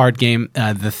card game.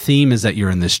 The theme is that you're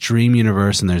in this dream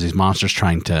universe and there's these monsters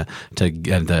trying to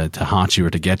haunt you or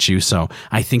to get you. So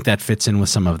I think that fits in with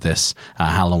some of this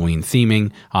Halloween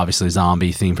theming. Obviously,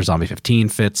 zombie theme for Zombie 15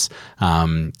 fits.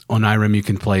 Onirim you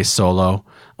can play solo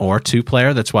or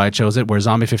 2-player. That's why I chose it. Where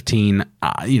Zombie 15,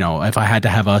 if I had to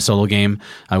have a solo game,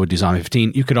 I would do Zombie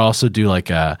 15. You could also do like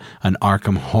an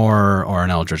Arkham Horror or an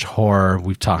Eldritch Horror.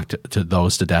 We've talked to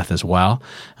those to death as well.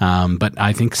 But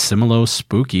I think Similo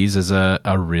Spookies is a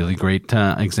really great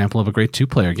example of a great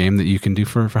 2-player game that you can do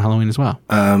for Halloween as well.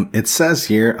 It says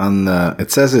here it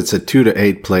says it's a 2 to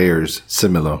 8 players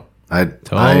Similo.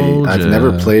 I've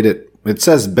never played it. It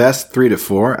says best 3 to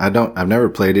 4. I've never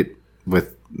played it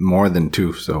with more than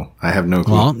 2, so I have no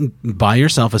clue. Well, buy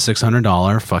yourself a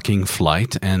 $600 fucking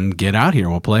flight and get out here.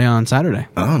 We'll play on Saturday.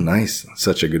 Oh, nice.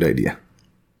 Such a good idea.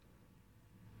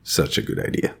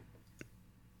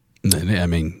 I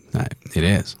mean, it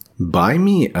is. Buy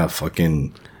me a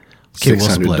fucking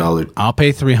 $600. We'll I'll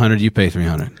pay $300. You pay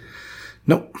 $300.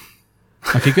 Nope.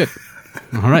 Okay, good.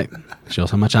 All right.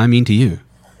 Shows how much I mean to you.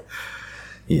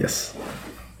 Yes.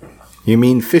 You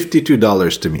mean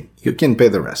 $52 to me. You can pay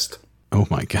the rest. Oh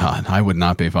my God. I would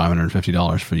not pay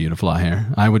 $550 for you to fly here.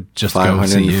 I would just go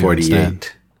see you instead.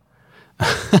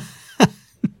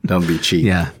 Don't be cheap.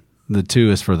 Yeah. The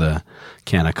 2 is for the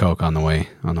can of Coke on the way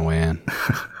in.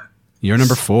 You're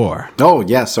number 4. Oh,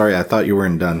 yeah. Sorry. I thought you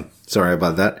weren't done. Sorry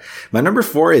about that. My number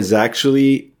 4 is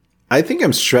actually, I think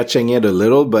I'm stretching it a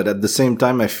little, but at the same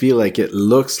time, I feel like it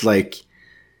looks like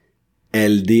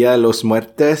El Día de los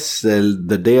Muertes,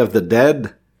 the Day of the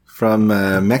Dead from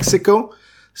Mexico.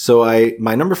 So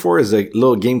my number 4 is a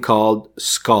little game called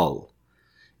Skull.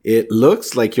 It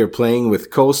looks like you're playing with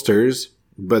coasters,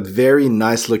 but very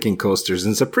nice looking coasters.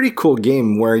 And it's a pretty cool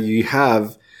game where you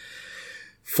have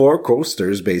 4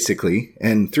 coasters basically,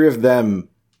 and 3 of them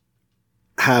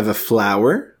have a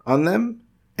flower on them,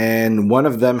 and 1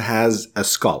 of them has a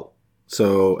skull.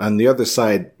 So on the other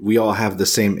side, we all have the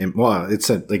same, it's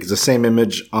the same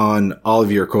image on all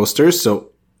of your coasters.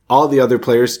 So all the other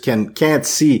players can't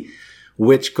see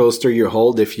which coaster you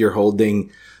hold if you're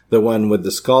holding the one with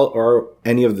the skull or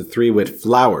any of the 3 with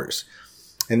flowers.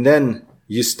 And then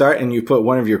you start and you put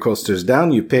one of your coasters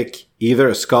down. You pick either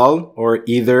a skull or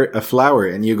either a flower,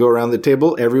 and you go around the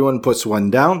table. Everyone puts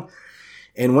one down.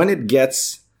 And when it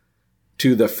gets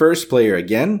to the first player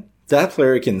again, that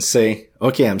player can say,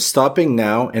 okay, I'm stopping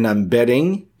now and I'm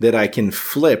betting that I can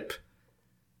flip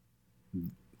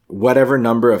whatever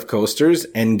number of coasters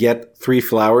and get 3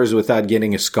 flowers without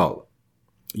getting a skull.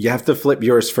 You have to flip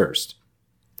yours first.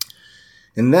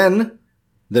 And then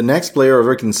the next player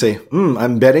over can say,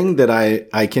 I'm betting that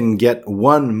I can get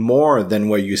 1 more than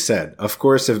what you said. Of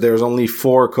course, if there's only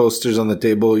 4 coasters on the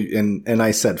table and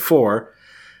I said 4,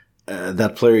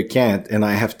 that player can't, and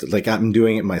I have to, I'm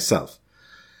doing it myself.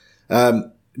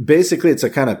 Basically, it's a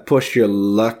kind of push your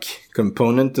luck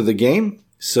component to the game.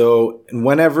 So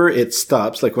whenever it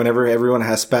stops, whenever everyone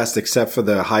has passed except for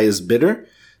the highest bidder,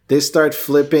 they start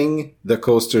flipping the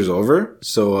coasters over.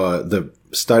 So,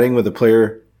 starting with the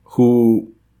player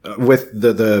who, with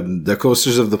the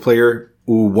coasters of the player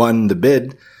who won the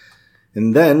bid,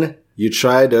 And then you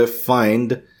try to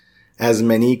find as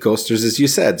many coasters as you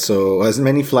said. So as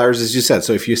many flowers as you said.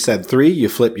 So if you said 3, you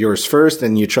flip yours first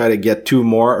and you try to get 2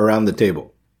 more around the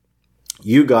table.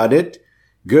 You got it.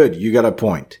 Good. You got a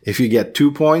point. If you get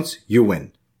 2 points, you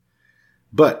win.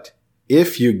 But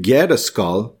if you get a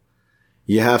skull,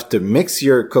 you have to mix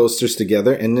your coasters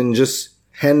together and then just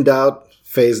hand out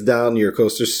face down your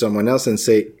coasters to someone else and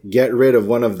say, get rid of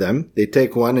one of them. They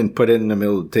take one and put it in the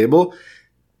middle of the table.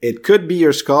 It could be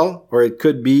your skull or it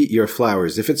could be your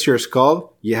flowers. If it's your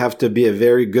skull, you have to be a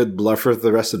very good bluffer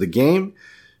the rest of the game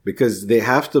because they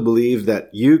have to believe that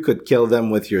you could kill them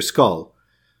with your skull,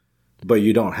 but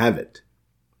you don't have it.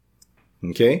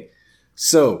 Okay?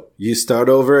 So you start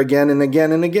over again and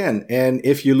again and again. And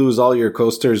if you lose all your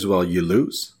coasters, well, you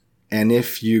lose. And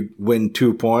if you win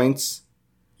 2 points,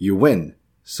 you win.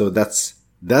 So that's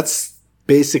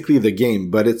basically the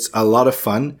game, but it's a lot of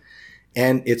fun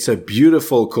and it's a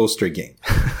beautiful coaster game.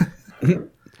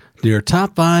 Your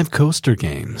top 5 coaster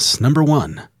games. Number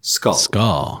 1, Skull.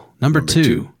 Skull. Number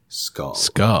 2, Skull.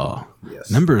 Skull. Yes.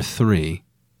 Number 3,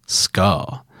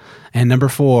 Skull. And number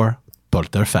 4,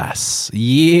 Porterfas.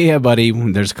 Yeah, buddy.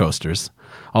 There's coasters.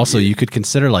 Also, you could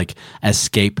consider like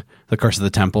Escape, the Curse of the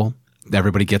Temple.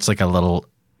 Everybody gets like a little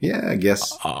I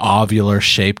guess ovular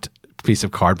shaped piece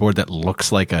of cardboard that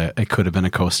looks like it could have been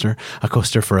a coaster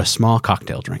for a small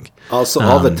cocktail drink. Also,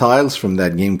 all the tiles from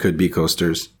that game could be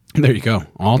coasters. There you go.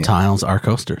 All tiles are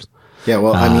coasters. Yeah,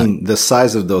 well, I mean, the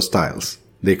size of those tiles,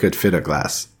 they could fit a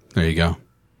glass. There you go.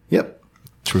 Yep.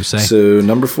 True say. So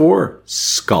number 4,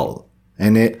 Skull.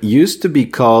 And it used to be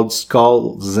called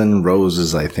Skulls and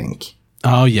Roses, I think.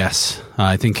 Oh, yes.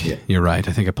 I think you're right.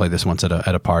 I think I played this once at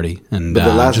a party. And but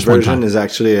the last version is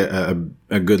actually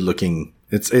a good looking.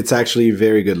 It's actually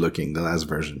very good looking, the last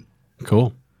version.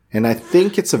 Cool. And I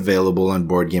think it's available on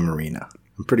Board Game Arena.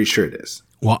 I'm pretty sure it is.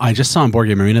 Well, I just saw on Board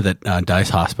Game Arena that Dice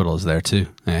Hospital is there too.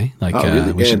 Eh? Like,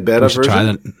 really? we should try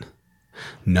that.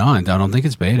 No, I don't think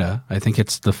it's beta. I think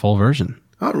it's the full version.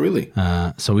 Oh, really?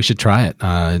 So we should try it.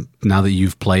 Now that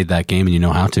you've played that game and you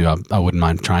know how to, I wouldn't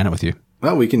mind trying it with you.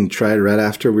 Well, we can try it right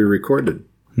after we recorded.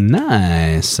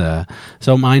 Nice.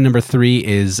 So my number 3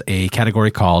 is a category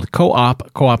called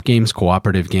co-op games,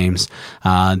 cooperative games.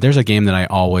 There's a game that I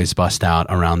always bust out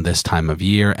around this time of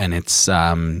year, and it's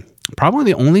probably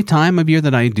the only time of year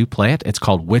that I do play it. It's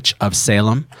called Witch of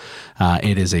Salem.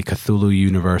 It is a Cthulhu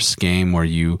universe game where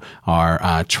you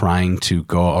are trying to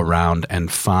go around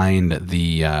and find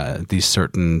these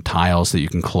certain tiles that you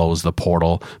can close the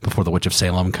portal before the Witch of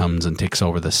Salem comes and takes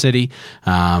over the city.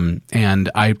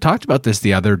 And I talked about this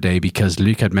the other day because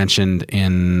Luc had mentioned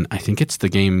in, I think it's the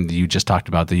game that you just talked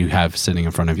about that you have sitting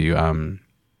in front of you,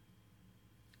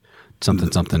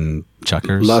 something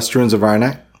Chuckers. Lost Ruins of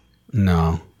Arnak?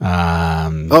 No.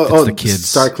 It's the kids.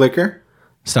 Star Clicker?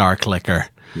 Star Clicker.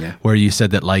 Yeah. Where you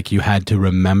said that like you had to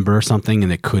remember something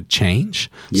and it could change.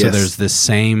 Yes. So there's this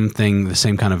same thing, the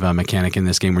same kind of mechanic in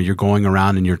this game where you're going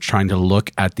around and you're trying to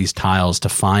look at these tiles to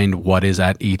find what is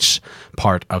at each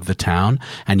part of the town,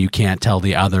 and you can't tell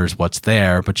the others what's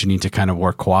there, but you need to kind of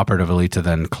work cooperatively to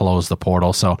then close the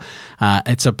portal. So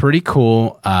it's a pretty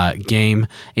cool game.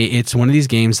 It's one of these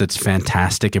games that's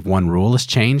fantastic if one rule is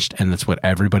changed, and that's what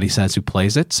everybody says who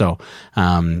plays it. So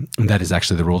that is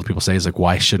actually the rule that people say is like,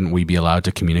 why shouldn't we be allowed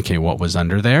to communicate what was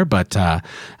under there? But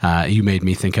you made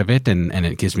me think of it, and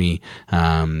it gives me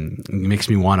makes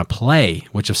me want to play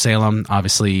Witch of Salem.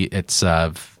 Obviously, it's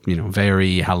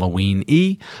very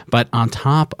Halloween-y, but on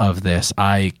top of this,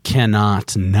 I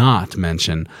cannot not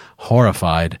mention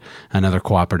Horrified, another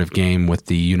cooperative game with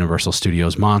the Universal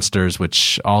Studios monsters,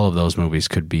 which all of those movies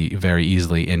could be very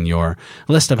easily in your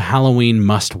list of Halloween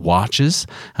must-watches.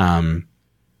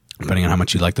 Depending on how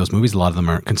much you like those movies, a lot of them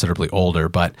are considerably older,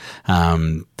 but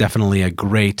definitely a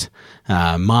great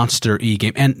monster-y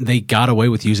game. And they got away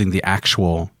with using the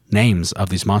actual names of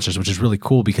these monsters, which is really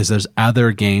cool because there's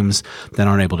other games that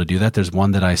aren't able to do that. There's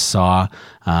one that I saw,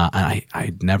 and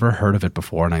I'd never heard of it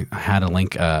before, and I had a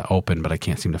link open, but I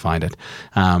can't seem to find it.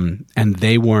 And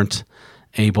they weren't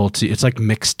able to. It's like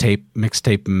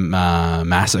Mixtape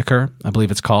Massacre, I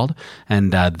believe it's called,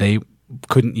 and they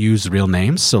couldn't use real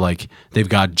names. So like they've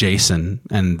got Jason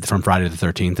and from Friday the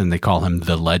 13th, and they call him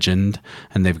the Legend,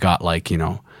 and they've got like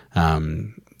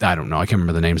I don't know. I can't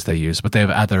remember the names they use, but they have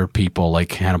other people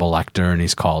like Hannibal Lecter, and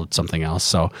he's called something else.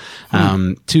 So,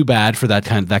 too bad for that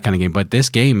kind of game. But this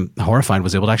game, Horrified,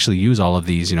 was able to actually use all of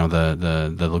these.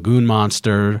 The Lagoon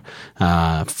Monster,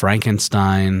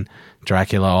 Frankenstein,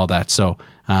 Dracula, all that. So,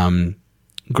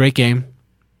 great game.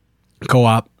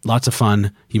 Co-op, lots of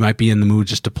fun. You might be in the mood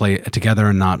just to play it together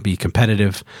and not be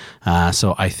competitive.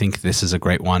 So I think this is a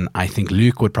great one. I think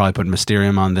Luke would probably put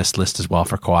Mysterium on this list as well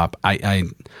for co-op. I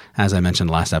as I mentioned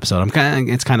last episode,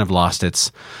 it's kind of lost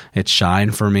its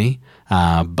shine for me.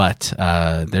 But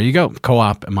there you go.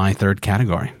 Co-op, my third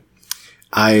category.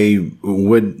 I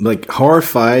would like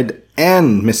Horrified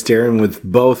and Mysterium would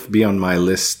both be on my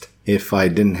list if I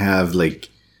didn't have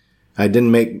I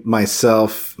didn't make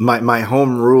myself my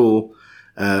home rule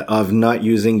of not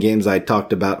using games I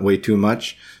talked about way too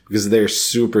much, because they're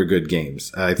super good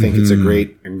games. I think it's a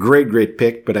great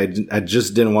pick, but I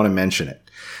just didn't want to mention it.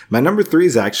 My number 3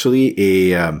 is actually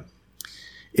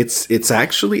it's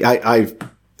actually I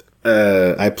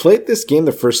played this game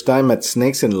the first time at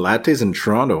Snakes and Lattes in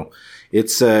Toronto.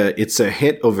 It's a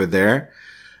hit over there.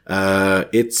 I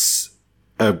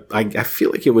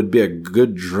feel like it would be a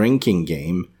good drinking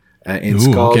game. It's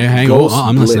called Ghost Blitz.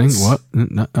 I'm listening. What?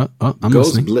 I'm Ghost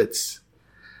listening. Blitz.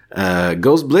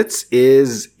 Ghost Blitz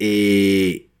is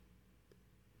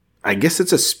I guess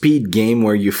it's a speed game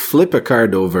where you flip a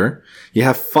card over. You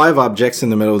have 5 objects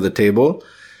in the middle of the table.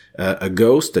 A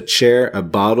ghost, a chair, a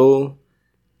bottle,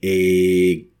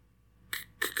 a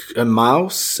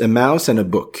mouse, and a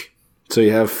book. So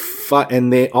you have 5,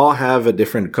 and they all have a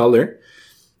different color.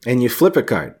 And you flip a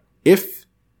card. If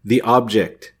the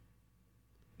object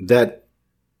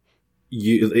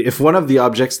if one of the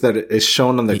objects that is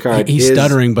shown on the card he's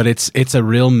stuttering, but it's a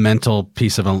real mental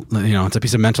piece of, it's a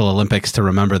piece of mental Olympics to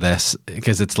remember this,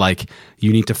 because it's like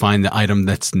you need to find the item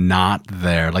that's not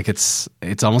there. Like it's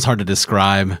almost hard to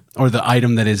describe, or the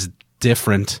item that is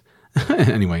different.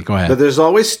 Anyway, go ahead. But there's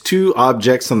always 2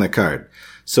 objects on the card.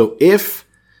 So if,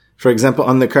 for example,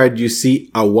 on the card you see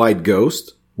a white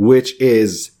ghost, which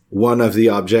is one of the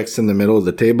objects in the middle of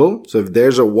the table. So if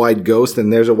there's a white ghost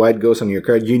and there's a white ghost on your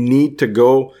card, you need to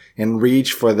go and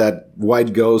reach for that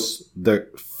white ghost the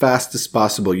fastest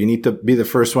possible. You need to be the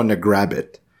first one to grab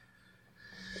it.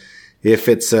 If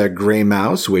it's a gray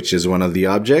mouse, which is one of the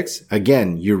objects,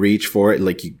 again, you reach for it,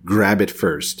 like you grab it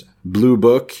first. Blue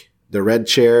book, the red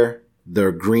chair,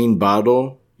 the green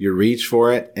bottle, you reach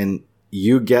for it and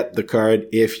you get the card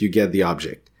if you get the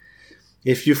object.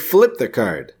 If you flip the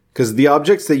card, because the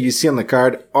objects that you see on the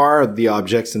card are the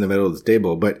objects in the middle of the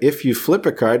table. But if you flip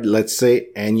a card, let's say,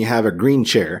 and you have a green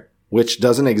chair, which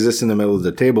doesn't exist in the middle of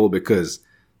the table because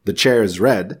the chair is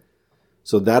red,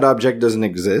 so that object doesn't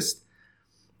exist.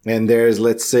 And there's,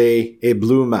 let's say, a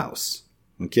blue mouse.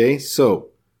 Okay, so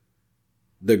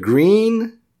the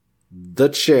green, the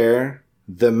chair,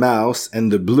 the mouse, and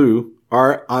the blue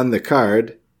are on the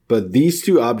card, but these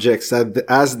 2 objects,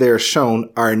 as they're shown,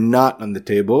 are not on the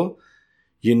table.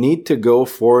 You need to go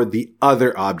for the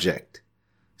other object.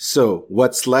 So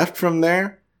what's left from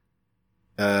there?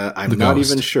 I'm not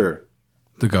even sure.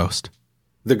 The ghost.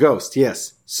 The ghost,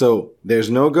 yes. So there's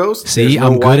no ghost. See, no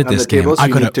I'm good at this game. Table, so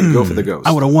you need to go for the ghost.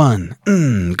 I would have won.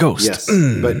 Ghost. Yes,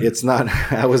 but it's not.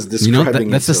 I was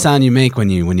describing. That's the sound you make when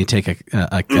you take a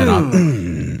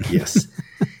Yes,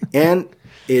 and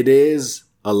it is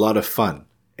a lot of fun.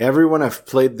 Everyone I've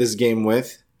played this game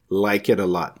with like it a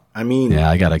lot. I mean, yeah,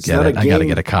 I gotta get it. I gotta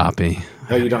get a copy.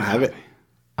 Oh, you don't have it?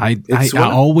 I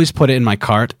always put it in my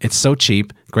cart. It's so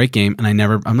cheap, great game, and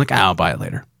I'm like, I'll buy it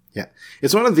later. Yeah,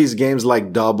 it's one of these games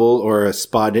like Double or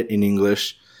Spot It in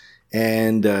English,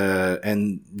 and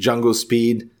Jungle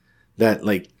Speed. That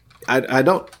like, I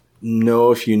don't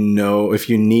know if you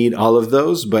need all of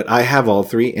those, but I have all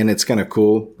 3, and it's kind of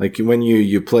cool. Like when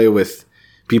you play with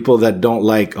people that don't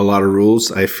like a lot of rules,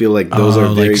 I feel like those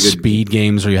are very good speed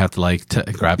games where you have to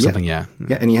grab something. Yeah,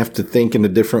 and you have to think in a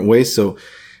different way. So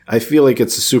I feel like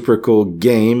it's a super cool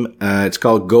game. It's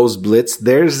called Ghost Blitz.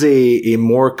 There's a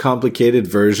more complicated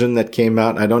version that came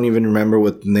out. I don't even remember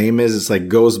what the name is. It's like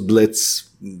Ghost Blitz,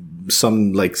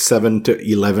 some like 7 to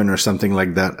 11 or something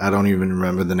like that. I don't even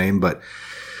remember the name, but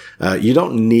you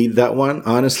don't need that one,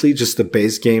 honestly. Just the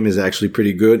base game is actually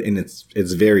pretty good, and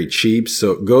it's very cheap.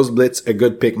 So Ghost Blitz, a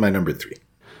good pick, my number 3.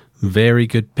 Very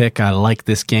good pick. I like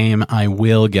this game. I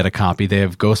will get a copy. They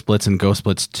have Ghost Blitz and Ghost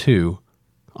Blitz 2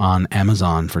 on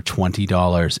Amazon for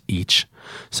 $20 each.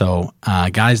 So,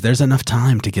 guys, there's enough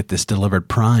time to get this delivered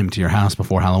prime to your house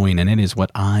before Halloween, and it is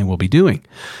what I will be doing.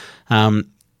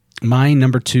 My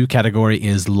number 2 category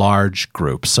is large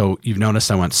group. So you've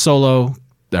noticed I went solo,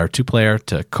 or 2-player,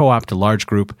 to co-op, to large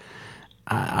group.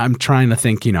 I'm trying to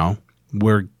think,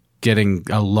 we're getting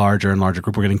a larger and larger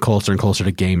group. We're getting closer and closer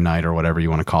to game night, or whatever you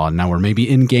want to call it. Now we're maybe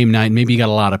in game night. Maybe you got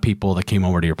a lot of people that came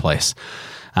over to your place.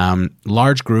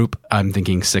 Large group, I'm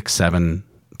thinking 6, 7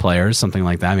 players, something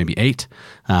like that, maybe 8.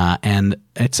 And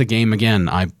it's a game, again,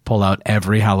 I pull out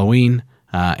every Halloween.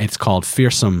 It's called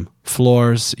Fearsome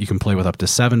Floors. You can play with up to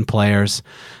 7 players.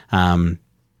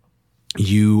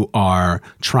 You are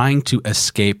trying to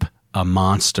escape a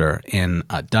monster in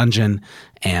a dungeon,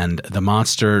 and the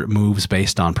monster moves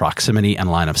based on proximity and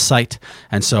line of sight.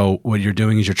 And so what you're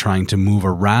doing is you're trying to move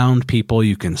around people.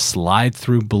 You can slide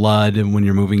through blood, and when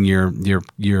you're moving your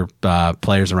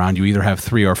players around, you either have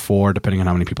 3 or 4, depending on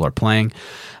how many people are playing.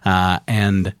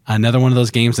 And another one of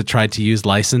those games that tried to use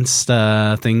licensed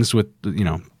things with,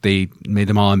 they made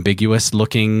them all ambiguous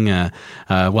looking.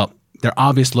 They're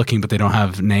obvious looking, but they don't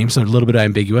have names, so they're a little bit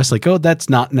ambiguous. Like, oh, that's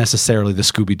not necessarily the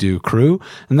Scooby-Doo crew,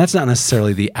 and that's not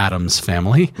necessarily the Addams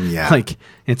family. Yeah. Like,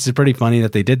 it's pretty funny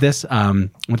that they did this.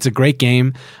 It's a great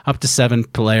game, up to 7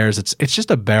 players. It's just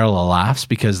a barrel of laughs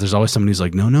because there's always somebody who's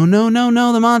like, no,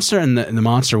 the monster, and the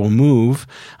monster will move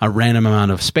a random amount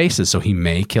of spaces, so he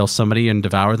may kill somebody and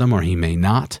devour them, or he may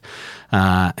not.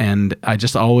 And I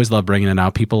just always love bringing it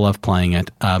out. People love playing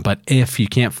it. But if you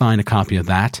can't find a copy of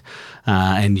that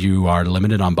and you are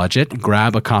limited on budget,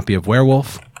 grab a copy of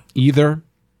Werewolf, either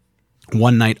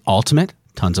One Night Ultimate,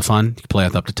 tons of fun. You can play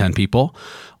with up to 10 people.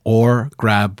 Or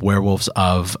grab Werewolves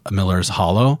of Miller's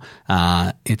Hollow.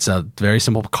 It's a very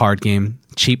simple card game,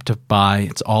 cheap to buy.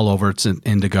 It's all over. It's in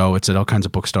Indigo. It's at all kinds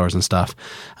of bookstores and stuff.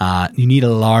 You need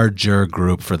a larger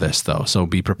group for this, though. So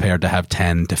be prepared to have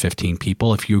 10 to 15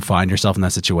 people. If you find yourself in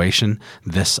that situation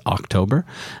this October,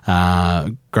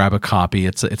 grab a copy.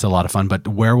 It's a lot of fun. But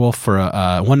Werewolf for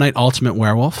a One Night Ultimate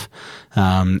Werewolf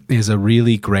is a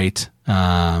really great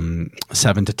 7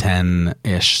 to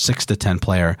 10-ish, 6 to 10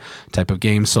 player type of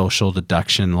game, social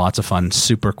deduction, lots of fun,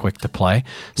 super quick to play.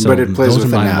 So but it plays those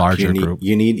with are an my app. larger group.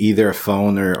 You need either a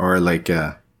phone or like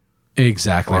a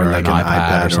exactly, or like an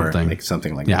iPad or something. or like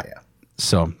something like Yeah. that. Yeah.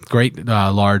 So great,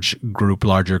 larger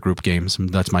group games.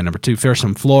 That's my number 2.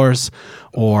 Fearsome Floors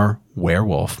or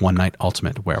Werewolf, One Night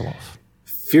Ultimate Werewolf.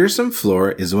 Fearsome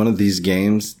Floor is one of these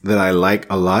games that I like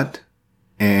a lot.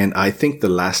 And I think the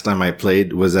last time I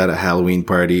played was at a Halloween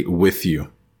party with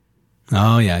you.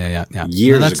 Oh, yeah.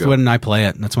 Years that's ago. when I play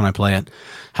it. That's when I play it.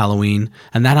 Halloween.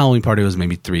 And that Halloween party was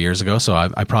maybe 3 years ago, so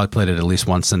I probably played it at least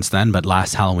once since then. But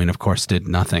last Halloween, of course, did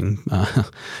nothing.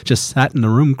 Just sat in the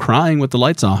room crying with the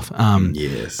lights off.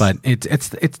 Yes. But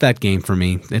it's that game for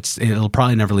me. It'll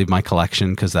probably never leave my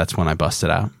collection because that's when I bust it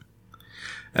out.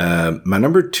 My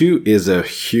number 2 is a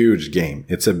huge game.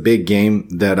 It's a big game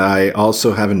that I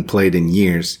also haven't played in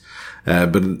years,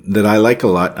 but that I like a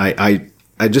lot.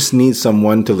 I just need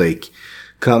someone to like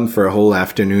come for a whole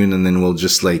afternoon and then we'll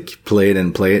just like play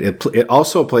it. It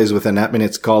also plays with an app and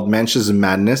it's called Mansions of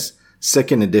Madness,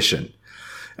 2nd edition.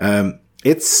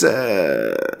 It's,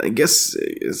 I guess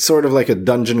it's sort of like a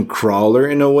dungeon crawler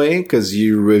in a way because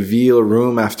you reveal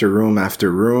room after room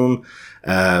after room.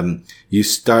 You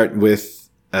start with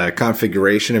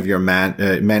configuration of your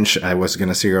mansion. I was going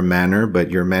to say your manor, but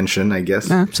your mansion, I guess.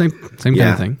 Yeah, same kind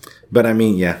of thing. But I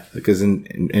mean, yeah, because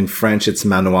in French it's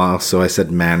manoir, so I said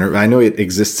manor. I know it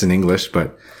exists in English,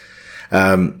 but,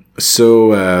 and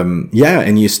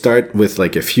you start with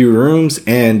like a few rooms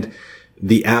and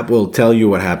the app will tell you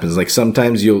what happens. Like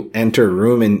sometimes you'll enter a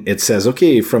room and it says,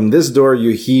 okay, from this door you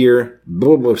hear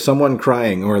blah, blah, someone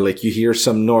crying, or like you hear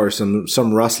some noise,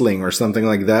 some rustling or something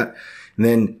like that. And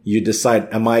then you decide,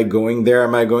 am I going there?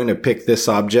 Am I going to pick this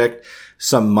object?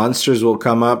 Some monsters will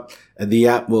come up. The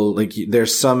app will, like,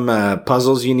 there's some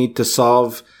puzzles you need to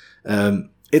solve.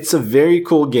 It's a very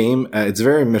cool game. It's a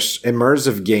very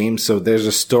immersive game. So there's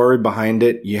a story behind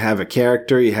it. You have a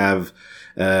character. You have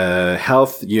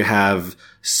health. You have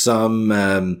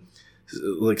some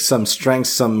some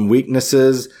strengths, some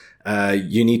weaknesses.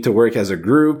 You need to work as a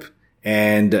group.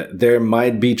 And there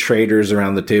might be traders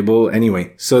around the table.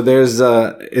 Anyway, so there's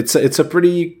it's a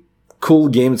pretty cool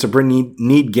game. It's a pretty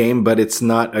neat game, but it's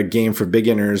not a game for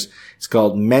beginners. It's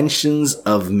called Mansions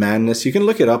of Madness. You can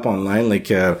look it up online. Like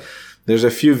there's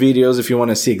a few videos if you want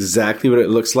to see exactly what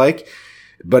it looks like.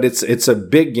 But it's a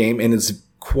big game and it's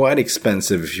quite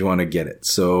expensive if you want to get it.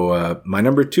 So my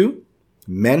number 2,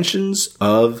 Mansions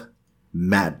of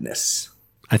Madness.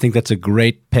 I think that's a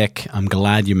great pick. I'm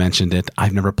glad you mentioned it.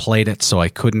 I've never played it, so I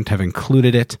couldn't have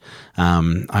included it.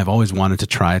 I've always wanted to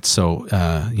try it. So,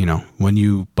 when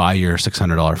you buy your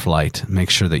 $600 flight, make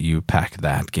sure that you pack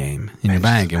that game in your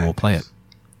bag and we'll play it.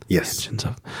 Yes.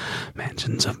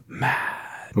 Mansions of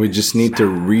Madness. We just need to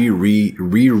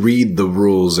reread the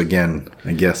rules again,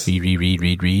 I guess. Read.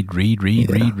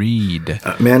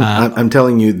 Man, I'm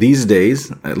telling you, these days,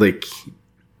 like,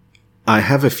 I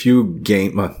have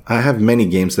I have many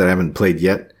games that I haven't played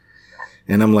yet.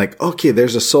 And I'm like, okay,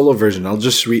 there's a solo version. I'll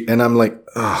just read. And I'm like,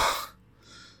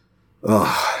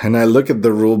 and I look at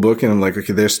the rule book and I'm like,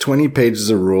 okay, there's 20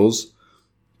 pages of rules.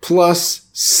 plus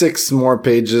 6 more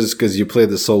pages because you play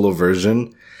the solo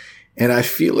version. And I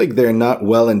feel like they're not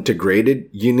well integrated.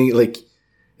 You need, like,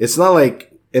 it's not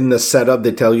like in the setup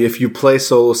they tell you if you play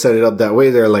solo, set it up that way.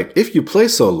 They're like, if you play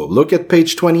solo, look at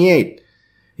page 28.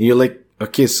 And you're like,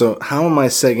 okay, so how am I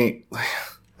saying?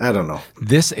 I don't know.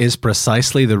 This is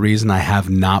precisely the reason I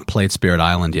have not played Spirit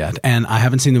Island yet. And I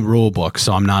haven't seen the rule book,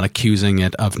 so I'm not accusing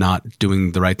it of not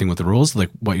doing the right thing with the rules.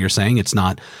 Like what you're saying, it's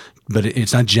not, but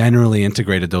it's not generally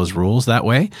integrated those rules that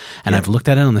way. And I've looked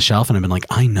at it on the shelf and I've been like,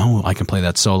 I know I can play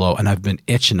that solo. And I've been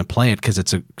itching to play it because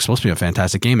it's supposed to be a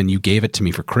fantastic game. And you gave it to me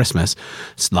for Christmas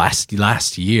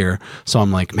last year. So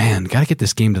I'm like, man, got to get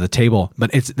this game to the table.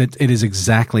 But it is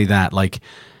exactly that. Like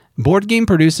board game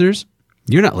producers,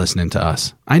 you're not listening to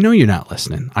us. I know you're not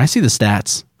listening. I see the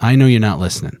stats. I know you're not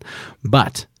listening.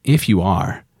 But if you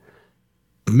are,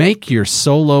 make your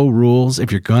solo rules,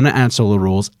 if you're going to add solo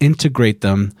rules, integrate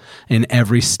them in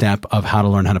every step of how to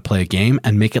learn how to play a game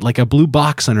and make it like a blue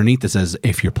box underneath that says,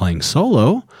 if you're playing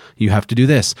solo, you have to do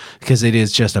this. Because it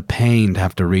is just a pain to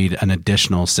have to read an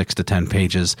additional 6 to 10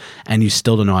 pages and you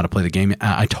still don't know how to play the game.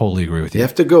 I totally agree with you. You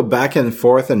have to go back and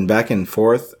forth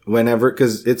whenever,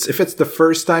 because if it's the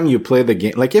first time you play the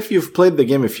game, like if you've played the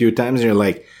game a few times and you're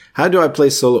like, how do I play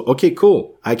solo? Okay,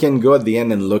 cool. I can go at the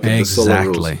end and look at the solo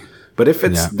rules. But if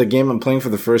it's the game I'm playing for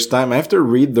the first time, I have to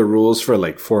read the rules for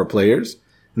like 4 players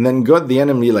and then go at the end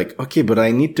and be like, okay, but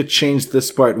I need to change this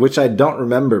part, which I don't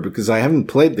remember because I haven't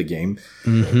played the game.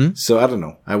 Mm-hmm. So I don't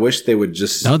know. I wish they would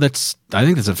just... No, I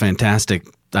think that's a fantastic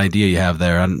idea you have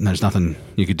there. There's nothing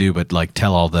you could do but like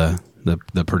tell all the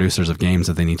producers of games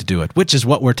that they need to do it, which is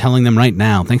what we're telling them right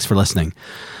now. Thanks for listening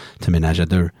to Menage.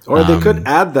 Or they could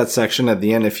add that section at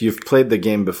the end if you've played the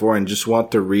game before and just want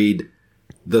to read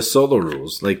the solo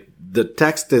rules. Like, the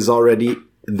text is already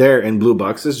there in blue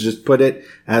boxes. Just put it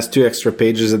as 2 extra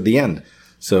pages at the end.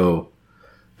 So,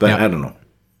 but I don't know.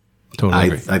 Totally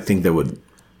agree. I think that would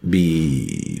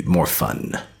be more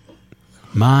fun.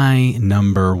 My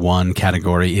number 1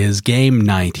 category is game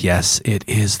night. Yes, it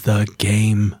is the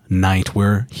game night.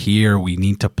 We're here. We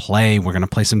need to play. We're going to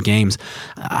play some games.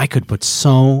 I could put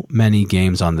so many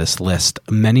games on this list.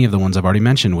 Many of the ones I've already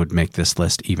mentioned would make this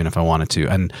list even if I wanted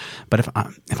to. But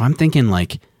if I'm thinking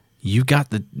like, you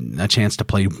got a chance to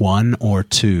play 1 or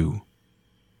 2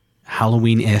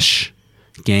 Halloween-ish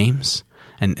games,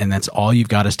 and that's all you've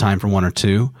got is time for 1 or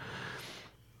 2.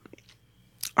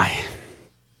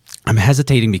 I'm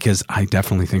hesitating because I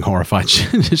definitely think Horrified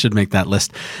should make that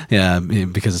list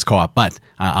because it's co-op, but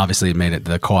obviously it made it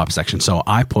the co-op section. So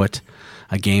I put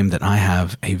a game that I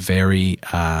have a very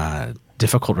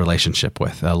difficult relationship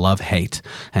with, love-hate,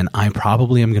 and I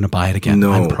probably am going to buy it again.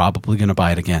 No. I'm probably going to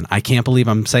buy it again. I can't believe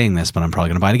I'm saying this, but I'm probably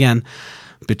going to buy it again.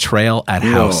 Betrayal at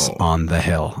House on the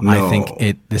Hill. No. I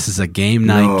think this is a game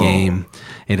night game.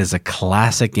 It is a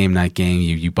classic game night game.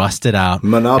 You bust it out.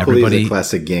 Monopoly is a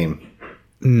classic game.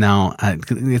 No,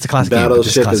 it's a classic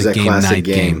Battleship game. is a classic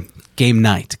game. Game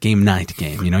night game.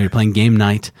 You know, you're playing game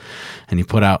night, and you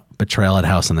put out Betrayal at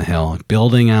House on the Hill,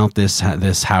 building out this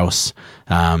house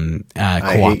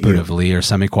cooperatively or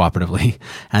semi-cooperatively,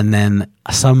 and then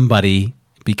somebody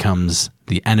becomes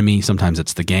the enemy. Sometimes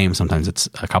it's the game, sometimes it's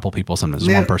a couple people, sometimes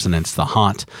it's one person, and it's the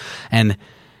haunt. And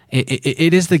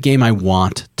it is the game I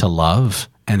want to love,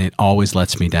 and it always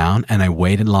lets me down, and I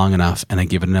waited long enough, and I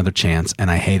give it another chance, and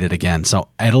I hate it again. So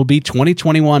it'll be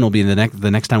 2021 will be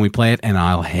the next time we play it, and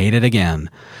I'll hate it again.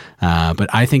 But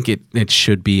I think it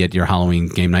should be at your Halloween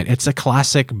game night. It's a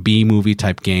classic B-movie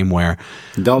type game where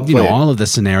all of the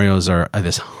scenarios are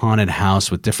this haunted house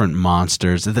with different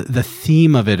monsters. The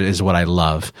theme of it is what I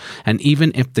love. And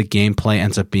even if the gameplay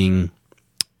ends up being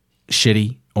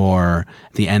shitty, or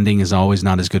the ending is always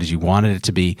not as good as you wanted it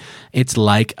to be, it's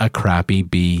like a crappy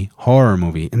B horror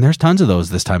movie. And there's tons of those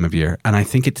this time of year. And I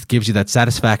think it gives you that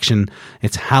satisfaction.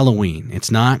 It's Halloween.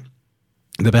 It's not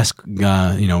the best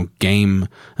game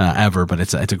ever, but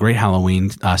it's a great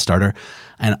Halloween starter.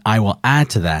 And I will add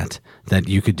to that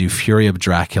you could do Fury of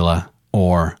Dracula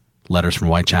or Letters from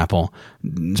Whitechapel.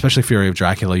 Especially Fury of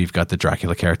Dracula, you've got the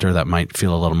Dracula character that might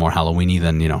feel a little more Halloween-y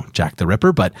than, Jack the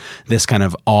Ripper, but this kind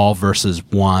of all versus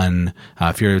one.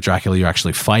 Fury of Dracula, you're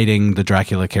actually fighting the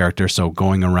Dracula character, so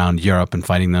going around Europe and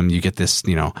fighting them, you get this,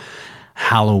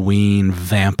 Halloween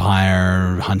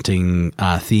vampire hunting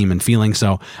theme and feeling.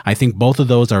 So I think both of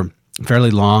those are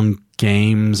fairly long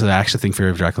games. I actually think Fury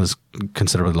of Dracula is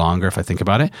considerably longer if I think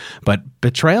about it. But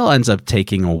Betrayal ends up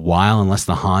taking a while unless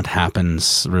the haunt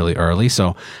happens really early.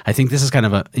 So I think this is kind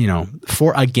of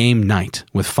for a game night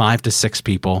with 5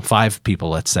 people,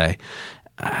 let's say,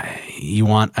 you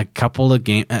want a couple of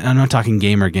I'm not talking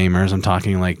gamers. I'm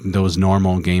talking like those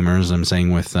normal gamers. I'm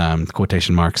saying with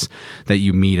quotation marks that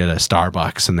you meet at a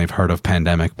Starbucks and they've heard of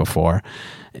Pandemic before.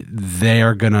 They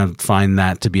are going to find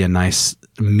that to be a nice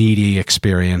meaty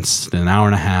experience. An hour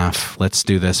and a half. Let's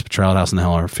do this. Betrayal at House on the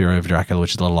Hill or Fury of Dracula,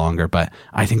 which is a little longer, but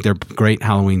I think they're great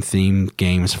Halloween themed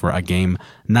games for a game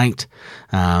night.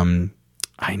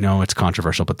 I know it's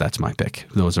controversial, but that's my pick.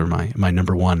 Those are my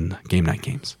number one game night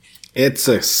games. It's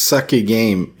a sucky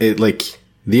game.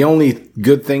 The only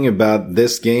good thing about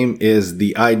this game is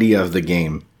the idea of the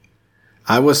game.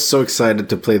 I was so excited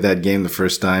to play that game the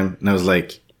first time, and I was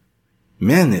like,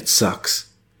 man, it sucks.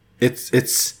 It's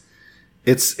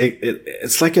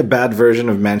like a bad version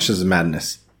of Mansions of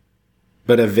Madness,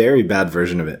 but a very bad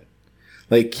version of it.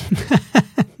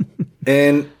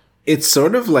 And it's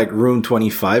sort of like Room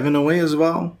 25 in a way as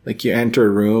well. Like you enter a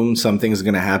room, something's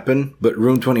going to happen, but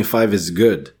Room 25 is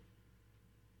good.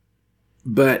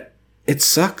 But it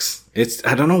sucks.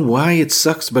 I don't know why it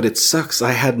sucks, but it sucks.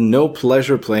 I had no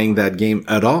pleasure playing that game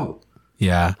at all.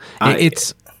 Yeah.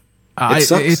 It's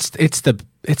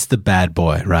the bad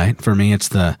boy, right? For me, it's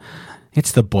the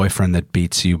boyfriend that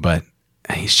beats you, but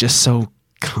he's just so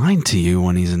kind to you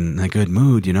when he's in a good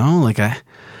mood, you know? Like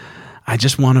I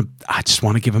just want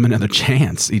to give him another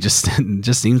chance. It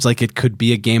just seems like it could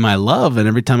be a game I love, and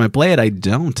every time I play it, I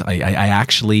don't. I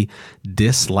actually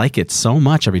dislike it so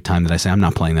much every time that I say I'm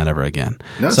not playing that ever again.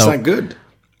 No, it's not good.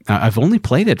 I've only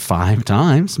played it 5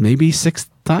 times, maybe 6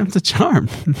 times a charm.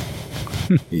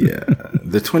 Yeah,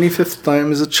 the 25th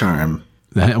time is a charm.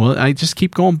 Well, I just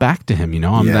keep going back to him. You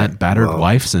know, I'm that battered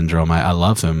wife syndrome. I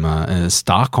love him.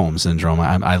 Stockholm syndrome.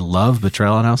 I love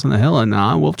Betrayal at House on the Hill, and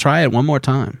I will try it one more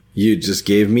time. You just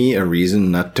gave me a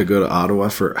reason not to go to Ottawa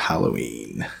for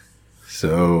Halloween.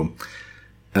 So,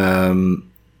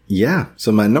 yeah.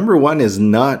 So my number one is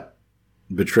not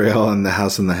Betrayal in the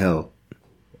House on the Hill,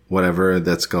 whatever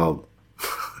that's called.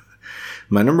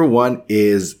 My number one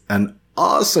is an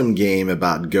awesome game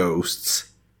about ghosts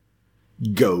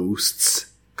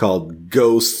called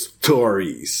Ghost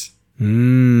Stories.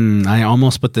 I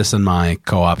almost put this in my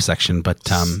co-op section, but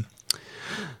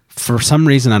for some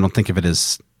reason I don't think of it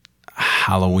as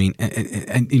Halloween.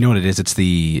 And you know what it is? It's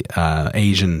the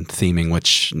Asian theming,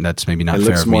 which that's maybe not fair. It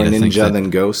looks more ninja than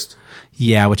ghost.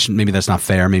 Yeah, which maybe that's not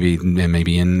fair. Maybe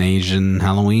in Asian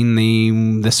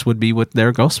Halloween, this would be what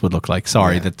their ghosts would look like.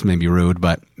 Sorry, that's maybe rude,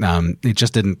 but it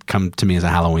just didn't come to me as a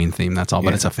Halloween theme. That's all.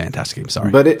 But it's a fantastic game.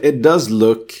 Sorry, but it does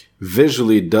look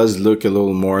visually a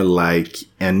little more like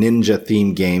a ninja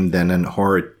themed game than an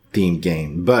horror themed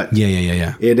game. But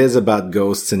yeah, it is about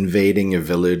ghosts invading a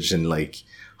village and like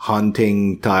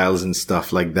haunting tiles and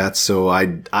stuff like that. So I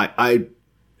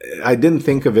didn't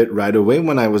think of it right away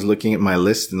when I was looking at my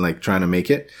list and like trying to make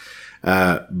it.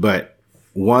 But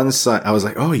once I was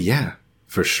like, oh yeah,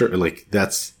 for sure. Like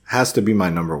has to be my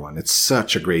number one. It's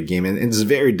such a great game and it's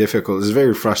very difficult. It's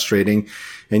very frustrating.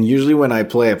 And usually when I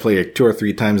play like 2 or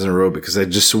 3 times in a row because I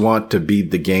just want to beat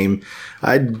the game.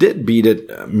 I did beat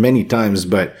it many times,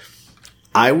 but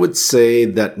I would say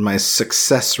that my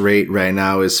success rate right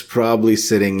now is probably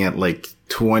sitting at like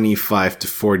 25 to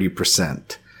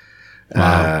 40%.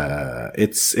 Wow.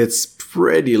 It's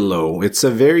pretty low. It's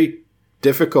a very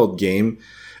difficult game,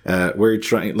 where you're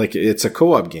trying, like, it's a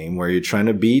co-op game where you're trying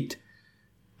to beat,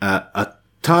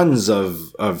 tons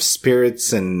of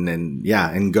spirits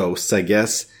and ghosts, I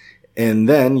guess. And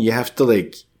then you have to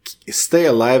like stay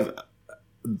alive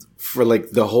for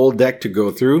like the whole deck to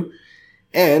go through.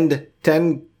 And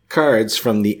 10 cards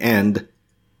from the end,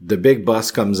 the big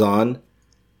boss comes on.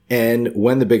 And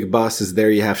when the big boss is there,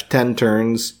 you have 10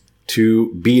 turns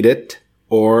to beat it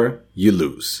or you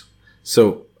lose.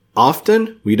 So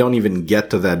often we don't even get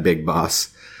to that big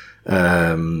boss.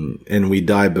 And we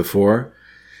die before.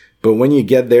 But when you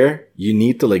get there, you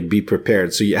need to like be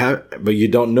prepared. So but you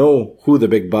don't know who the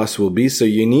big boss will be. So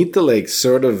you need to like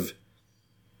sort of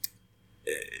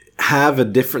have a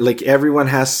different, like everyone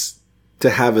has to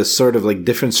have a sort of like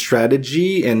different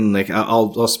strategy. And like,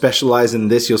 I'll specialize in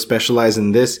this. You'll specialize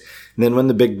in this. And then when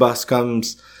the big boss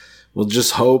comes, we'll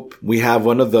just hope we have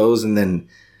one of those and then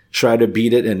try to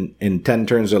beat it in 10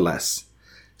 turns or less.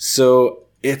 So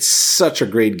it's such a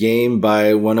great game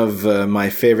by one of my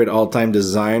favorite all-time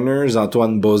designers,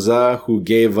 Antoine Boza, who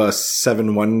gave us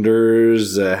Seven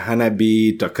Wonders,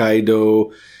 Hanabi,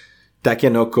 Tokaido,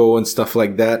 Takenoko, and stuff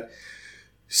like that.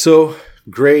 So,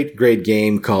 great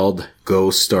game called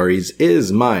Ghost Stories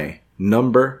is my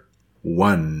number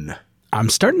one. I'm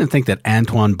starting to think that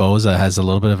Antoine Boza has a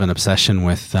little bit of an obsession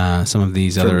with some of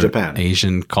these other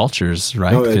Asian cultures,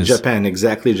 right? No, Japan,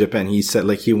 exactly Japan. He said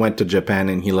like he went to Japan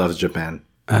and he loves Japan.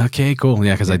 Okay, cool.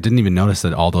 Yeah, because I didn't even notice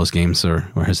that all those games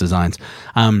were his designs.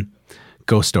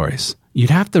 Ghost Stories. You'd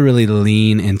have to really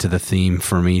lean into the theme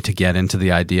for me to get into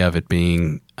the idea of it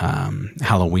being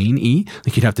Halloween-y.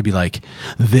 Like you'd have to be like,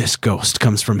 this ghost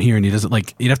comes from here, and he doesn't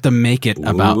like. You'd have to make it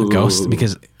about ghosts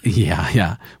because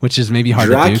which is maybe hard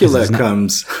to do. Dracula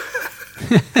comes.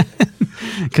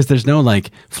 Because there's no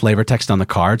like flavor text on the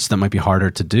cards. That might be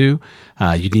harder to do.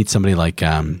 You need somebody like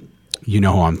you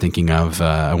know who I'm thinking of.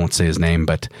 I won't say his name,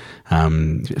 but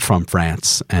from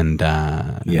France and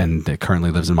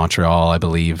currently lives in Montreal, I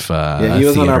believe. He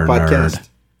was on our podcast. Nerd.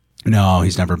 No,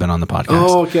 he's never been on the podcast.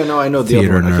 Oh, okay. No, I know the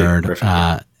theater other one. nerd.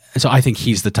 Okay, so I think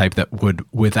he's the type that would,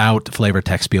 without flavor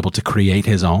text, be able to create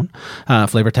his own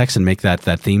flavor text and make that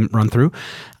theme run through.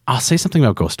 I'll say something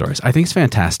about Ghost Stories. I think it's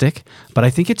fantastic, but I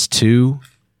think it's too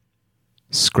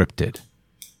scripted.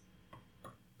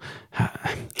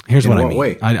 Here's what I mean.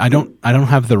 Way? I don't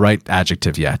have the right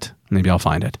adjective yet. Maybe I'll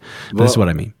find it. But this is what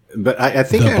I mean. But I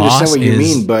think I understand what you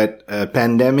mean. But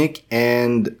Pandemic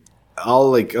and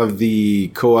all like of the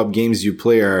co-op games you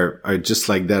play are just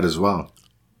like that as well.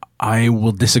 I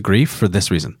will disagree for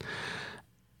this reason.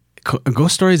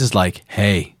 Ghost Stories is like,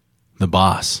 hey, the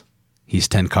boss, he's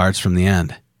 10 cards from the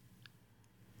end.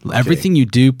 Okay. Everything you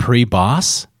do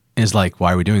pre-boss is like,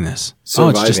 why are we doing this?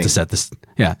 Surviving. Oh, it's just to set this.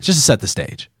 Yeah, it's just to set the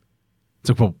stage. It's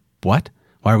like, well, what?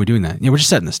 Why are we doing that? Yeah, we're just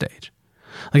setting the stage.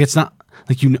 Like, it's not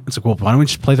like it's like, well, why don't we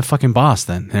just play the fucking boss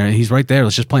then? He's right there.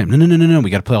 Let's just play him. No. We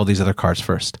got to play all these other cards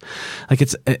first. Like,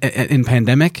 it's in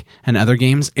Pandemic and other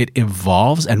games, it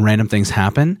evolves and random things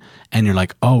happen, and you're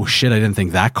like, oh shit, I didn't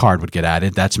think that card would get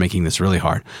added. That's making this really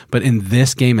hard. But in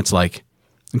this game, it's like,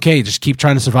 okay, just keep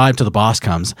trying to survive till the boss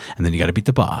comes, and then you got to beat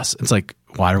the boss. It's like,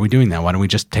 why are we doing that? Why don't we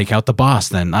just take out the boss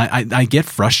then? I get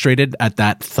frustrated at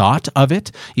that thought of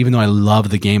it, even though I love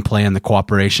the gameplay and the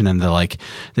cooperation and the like.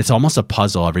 It's almost a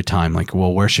puzzle every time. Like,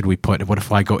 well, where should we put it? What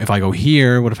if I go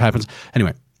here? What if happens?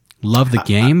 Anyway, love the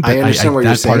game, but I understand what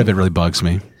you're saying. That part of it really bugs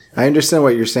me. I understand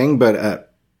what you're saying,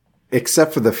 but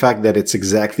except for the fact that it's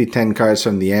exactly 10 cards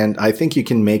from the end, I think you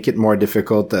can make it more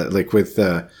difficult. Like with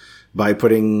by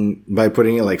putting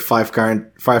it like five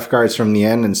cards from the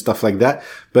end and stuff like that.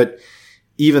 But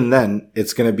even then,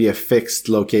 it's going to be a fixed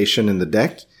location in the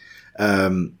deck.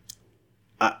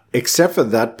 Except for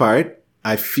that part,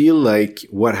 I feel like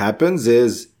what happens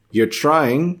is you're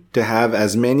trying to have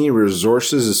as many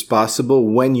resources as possible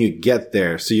when you get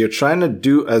there. So you're trying to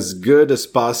do as good as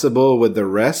possible with the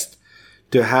rest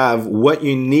to have what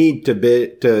you need to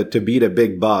beat a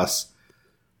big boss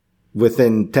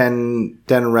within 10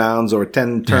 rounds or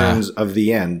 10 turns of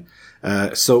the end.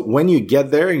 So when you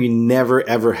get there, you never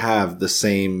ever have the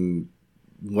same,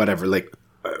 whatever, like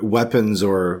weapons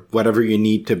or whatever you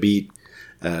need to beat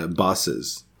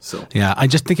bosses. So yeah, I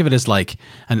just think of it as like,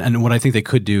 and what I think they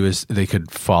could do is they could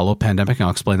follow Pandemic, and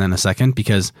I'll explain that in a second,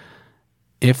 because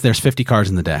if there's 50 cards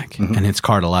in the deck and it's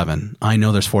card 11, I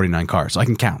know there's 49 cards. So I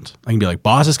can count. I can be like,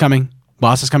 boss is coming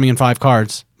in 5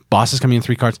 cards, boss is coming in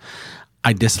 3 cards.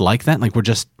 I dislike that. Like we're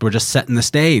just setting the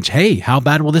stage. Hey, how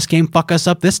bad will this game fuck us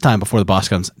up this time before the boss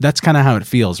comes? That's kind of how it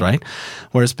feels, right?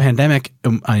 Whereas Pandemic,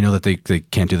 I know that they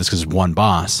can't do this because it's one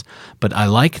boss, but I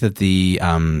like that the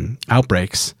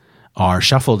outbreaks are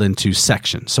shuffled into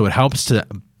sections. So it helps to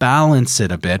balance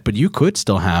it a bit, but you could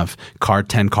still have card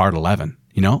 10, card 11,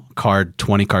 card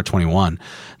 20, card 21,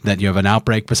 that you have an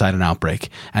outbreak beside an outbreak.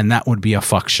 And that would be a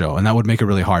fuck show. And that would make it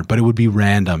really hard, but it would be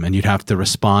random and you'd have to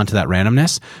respond to that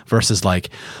randomness versus like,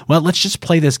 well, let's just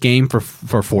play this game for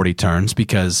 40 turns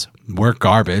because we're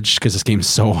garbage because this game's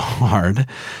so hard.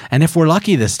 And if we're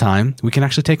lucky this time, we can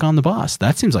actually take on the boss.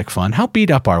 That seems like fun. How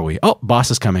beat up are we? Oh, boss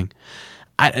is coming.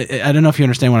 I don't know if you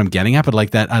understand what I'm getting at, but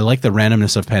like that, I like the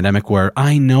randomness of Pandemic where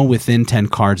I know within 10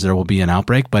 cards there will be an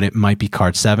outbreak, but it might be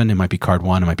card 7, it might be card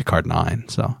 1, it might be card 9.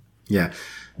 So yeah.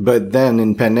 But then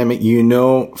in Pandemic,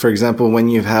 for example, when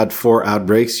you've had 4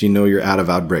 outbreaks, you're out of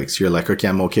outbreaks. You're like, okay,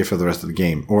 I'm okay for the rest of the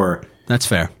game. Or that's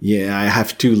fair. Yeah, I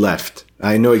have 2 left.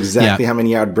 I know exactly how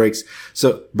many outbreaks.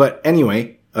 So, but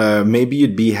anyway, maybe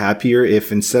you'd be happier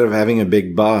if instead of having a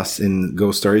big boss in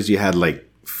Ghost Stories, you had like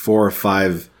 4 or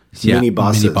 5 mini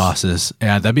bosses.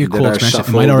 Yeah, that'd be a cool expansion. It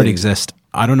might already exist.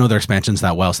 I don't know their expansions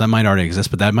that well, so that might already exist,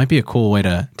 but that might be a cool way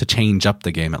to change up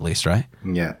the game at least, right?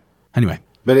 Yeah. Anyway.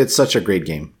 But it's such a great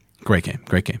game. Great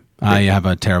game. I have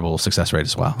a terrible success rate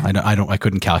as well. I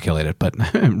couldn't calculate it, but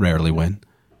rarely win.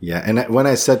 Yeah, and when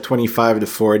I said 25 to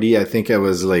 40, I think I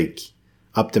was like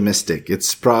optimistic.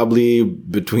 It's probably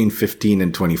between 15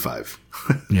 and 25.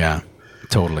 Yeah,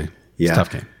 totally. Yeah. It's a tough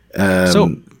game.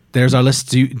 So there's our list.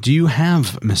 Do you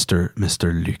have,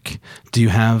 Mr. Luc, do you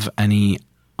have any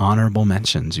honorable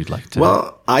mentions you'd like to?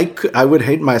 Well, I would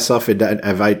hate myself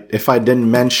if I didn't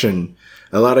mention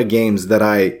a lot of games that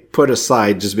I put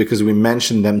aside just because we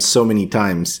mentioned them so many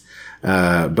times.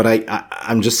 But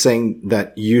I'm just saying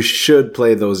that you should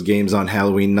play those games on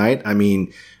Halloween night. I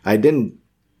mean, I didn't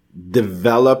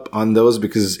develop on those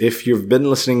because if you've been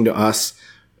listening to us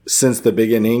since the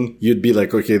beginning, you'd be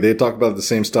like, okay, they talk about the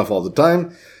same stuff all the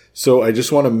time. So I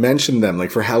just want to mention them.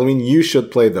 Like for Halloween, you should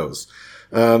play those.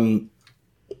 Dead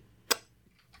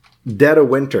of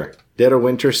Winter. Dead of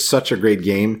Winter, such a great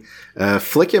game.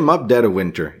 Flick 'em Up Dead of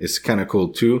Winter is kind of cool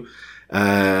too.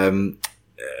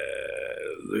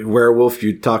 Werewolf,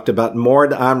 you talked about.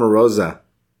 Mord Amorosa.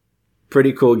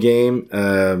 Pretty cool game.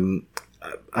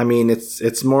 I mean,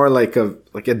 it's more like a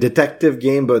detective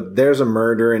game, but there's a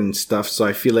murder and stuff. So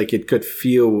I feel like it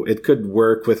could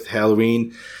work with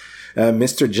Halloween.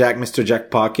 Mr. Jack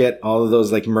Pocket, all of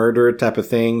those like murder type of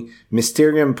thing.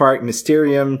 Mysterium Park,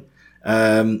 Mysterium.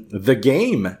 The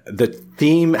game, the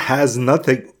theme has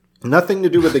nothing to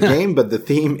do with the game, but the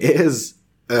theme is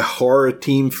a horror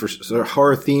theme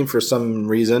for some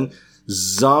reason.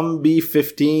 Zombie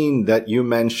 15 that you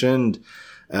mentioned.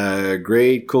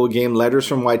 Great, cool game. Letters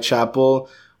from Whitechapel.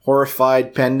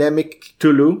 Horrified. Pandemic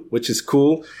Tulu, which is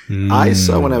cool. I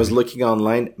saw when I was looking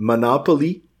online,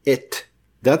 Monopoly It.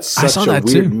 That's such a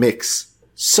weird mix.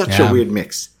 A weird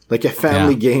mix. Like a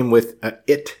family game with a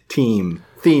It theme.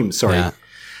 Sorry. Yeah.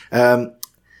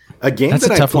 A game that's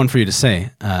a tough one for you to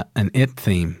say. An It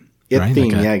theme. It right?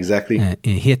 theme, like exactly. A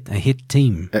hit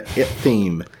team. A It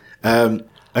theme.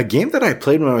 A game that I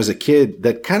played when I was a kid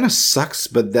that kind of sucks,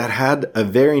 but that had a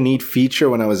very neat feature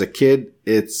when I was a kid.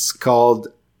 It's called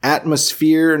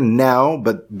Atmosphere Now,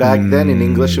 but back then in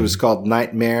English it was called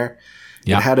Nightmare.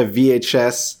 Yep. It had a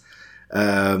VHS.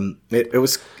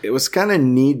 It was kind of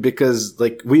neat because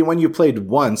like when you played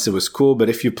once, it was cool, but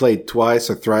if you played twice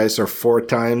or thrice or 4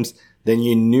 times, then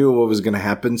you knew what was going to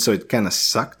happen. So it kind of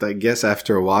sucked, I guess,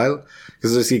 after a while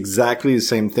because it's exactly the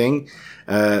same thing.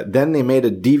 Then they made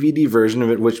a DVD version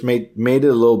of it, which made it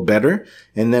a little better.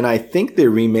 And then I think they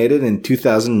remade it in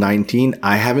 2019.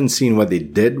 I haven't seen what they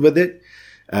did with it.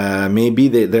 Maybe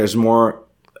there's more,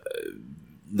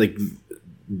 like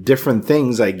different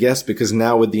things, I guess, because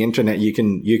now with the internet, you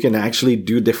can actually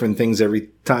do different things every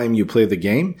time you play the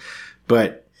game.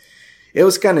 But it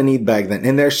was kind of neat back then.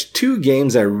 And there's 2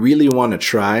 games I really want to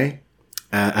try.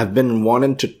 I've been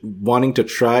wanting to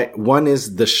try. One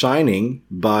is The Shining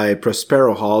by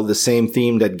Prospero Hall, the same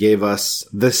team that gave us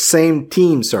the same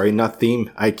team. Sorry, not theme.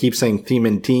 I keep saying theme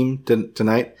and team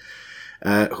tonight.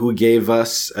 Who gave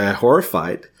us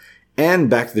Horrified and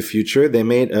Back to the Future. They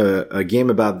made a game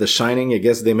about The Shining. I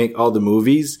guess they make all the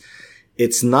movies.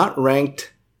 It's not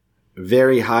ranked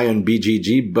very high on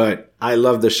BGG, but I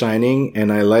love The Shining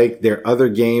and I like their other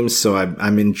games. So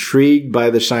I'm intrigued by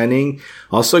The Shining.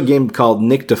 Also a game called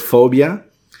Nyctophobia,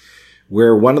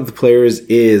 where one of the players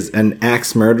is an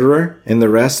axe murderer and the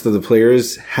rest of the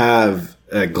players have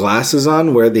glasses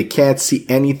on where they can't see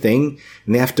anything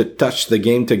and they have to touch the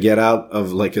game to get out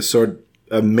of like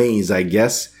a maze, I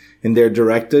guess. And they're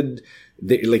directed,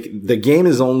 the game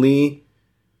is only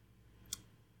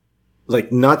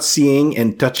like not seeing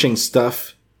and touching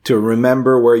stuff to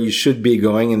remember where you should be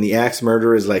going. And the axe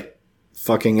murderer is like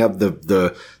fucking up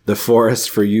the forest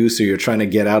for you. So you're trying to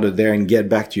get out of there and get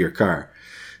back to your car.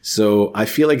 So I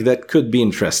feel like that could be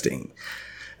interesting.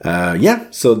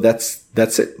 So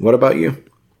that's it. What about you?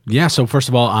 Yeah, so first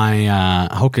of all,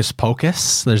 Hocus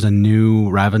Pocus. There's a new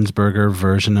Ravensburger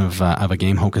version of a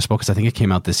game, Hocus Pocus. I think it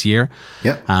came out this year.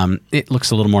 Yeah. It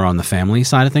looks a little more on the family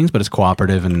side of things, but it's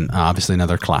cooperative and obviously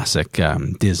another classic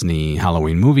Disney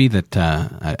Halloween movie that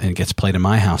it gets played in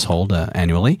my household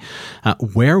annually.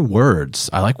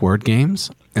 Werewords. I like word games,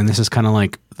 and this is kind of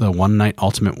like the One Night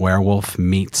Ultimate Werewolf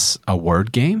meets a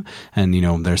word game. And,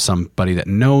 there's somebody that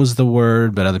knows the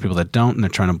word, but other people that don't, and they're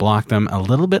trying to block them. A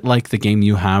little bit like the game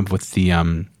you have with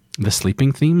the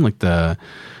sleeping theme, like the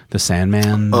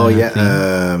Sandman. Oh,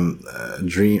 yeah.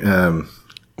 Dream.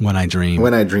 When I Dream.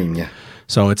 When I Dream, yeah.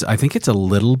 So I think it's a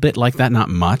little bit like that, not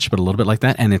much, but a little bit like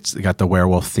that. And it's got the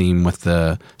werewolf theme with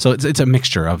so it's a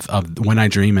mixture of When I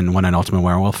Dream and One Night Ultimate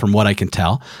Werewolf from what I can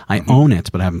tell. I own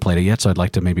it, but I haven't played it yet. So I'd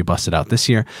like to maybe bust it out this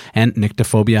year. And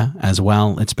Nyctophobia as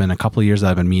well. It's been a couple of years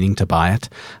that I've been meaning to buy it.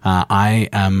 I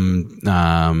am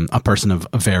a person of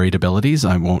varied abilities.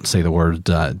 I won't say the word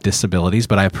disabilities,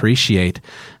 but I appreciate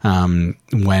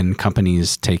when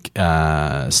companies take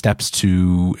steps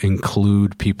to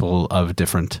include people of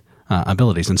different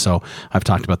abilities. And so I've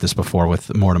talked about this before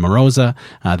with Mortimer Rosa.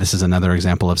 This is another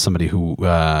example of somebody who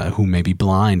may be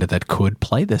blind that could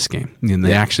play this game. And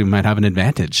they actually might have an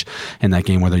advantage in that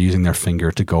game where they're using their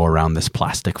finger to go around this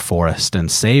plastic forest and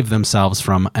save themselves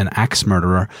from an axe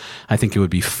murderer. I think it would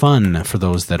be fun for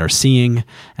those that are seeing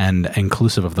and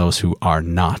inclusive of those who are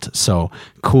not. So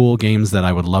cool games that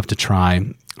I would love to try.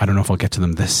 I don't know if I'll get to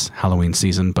them this Halloween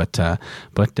season, but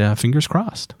fingers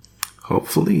crossed.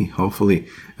 Hopefully.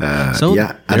 So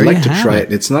I'd like to try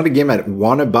it. It's not a game I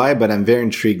want to buy, but I'm very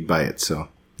intrigued by it. So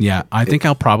yeah, I think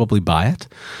I'll probably buy it,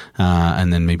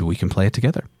 and then maybe we can play it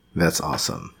together. That's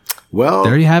awesome. Well,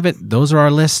 there you have it. Those are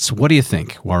our lists. What do you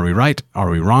think? Are we right? Are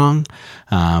we wrong?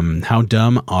 How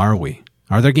dumb are we?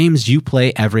 Are there games you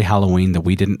play every Halloween that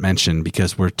we didn't mention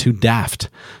because we're too daft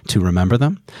to remember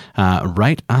them?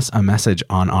 Write us a message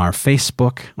on our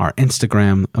Facebook, our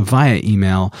Instagram, via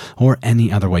email, or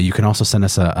any other way. You can also send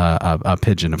us a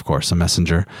pigeon, of course, a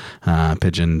messenger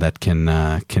pigeon that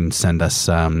can send us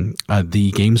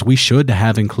the games we should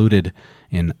have included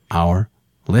in our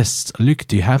lists. Luc,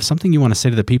 do you have something you want to say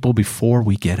to the people before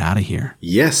we get out of here?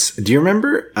 Yes. Do you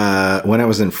remember when I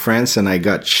was in France and I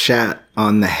got shat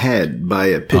on the head by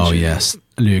a pigeon? Oh, yes.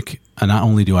 Luc, not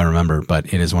only do I remember,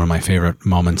 but it is one of my favorite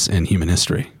moments in human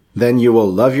history. Then you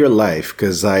will love your life,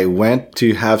 because I went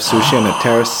to have sushi on a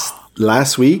terrace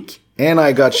last week and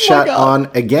I got shat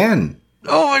on again.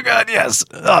 Oh my God, yes.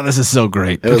 Oh, this is so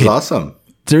great. It was awesome.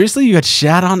 Seriously, you got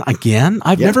shat on again?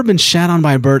 I've never been shat on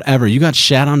by a bird ever. You got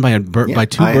shat on by by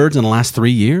two birds in the last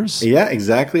 3 years? Yeah,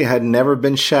 exactly. I had never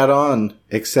been shat on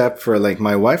except for like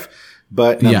my wife.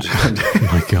 But yeah. Oh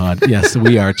my God. Yes,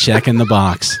 we are checking the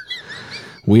box.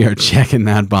 We are checking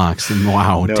that box.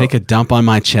 Wow. No. Take a dump on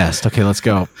my chest. Okay, let's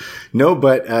go. No,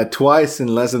 but twice in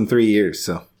less than 3 years.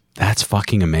 So that's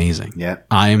fucking amazing. Yeah.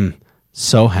 I'm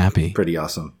so happy. Pretty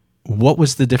awesome. What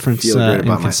was the difference in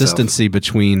consistency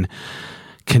between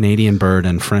Canadian bird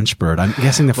and French bird? I'm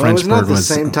guessing the French bird was not the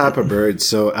same type of bird.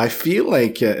 So I feel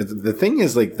like the thing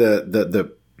is like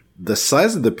the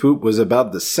size of the poop was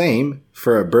about the same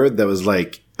for a bird that was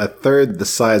like a third the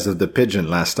size of the pigeon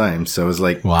last time. So it was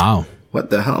like, wow, what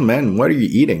the hell, man? What are you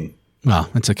eating? Well,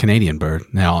 it's a Canadian bird.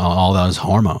 Now all those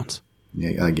hormones.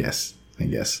 Yeah, I guess.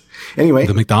 Anyway,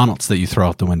 the McDonald's that you throw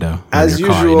out the window as in your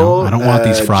usual. Car, you know? I don't want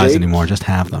these fries Jake, anymore. Just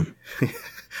have them.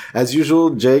 As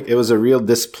usual, Jake, it was a real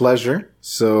displeasure.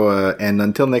 So, and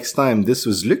until next time, this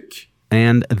was Luc.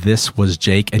 And this was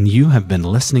Jake, and you have been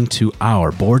listening to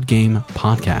our board game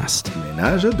podcast.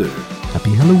 Ménage à deux.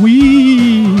 Happy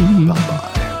Halloween!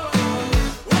 Bye-bye.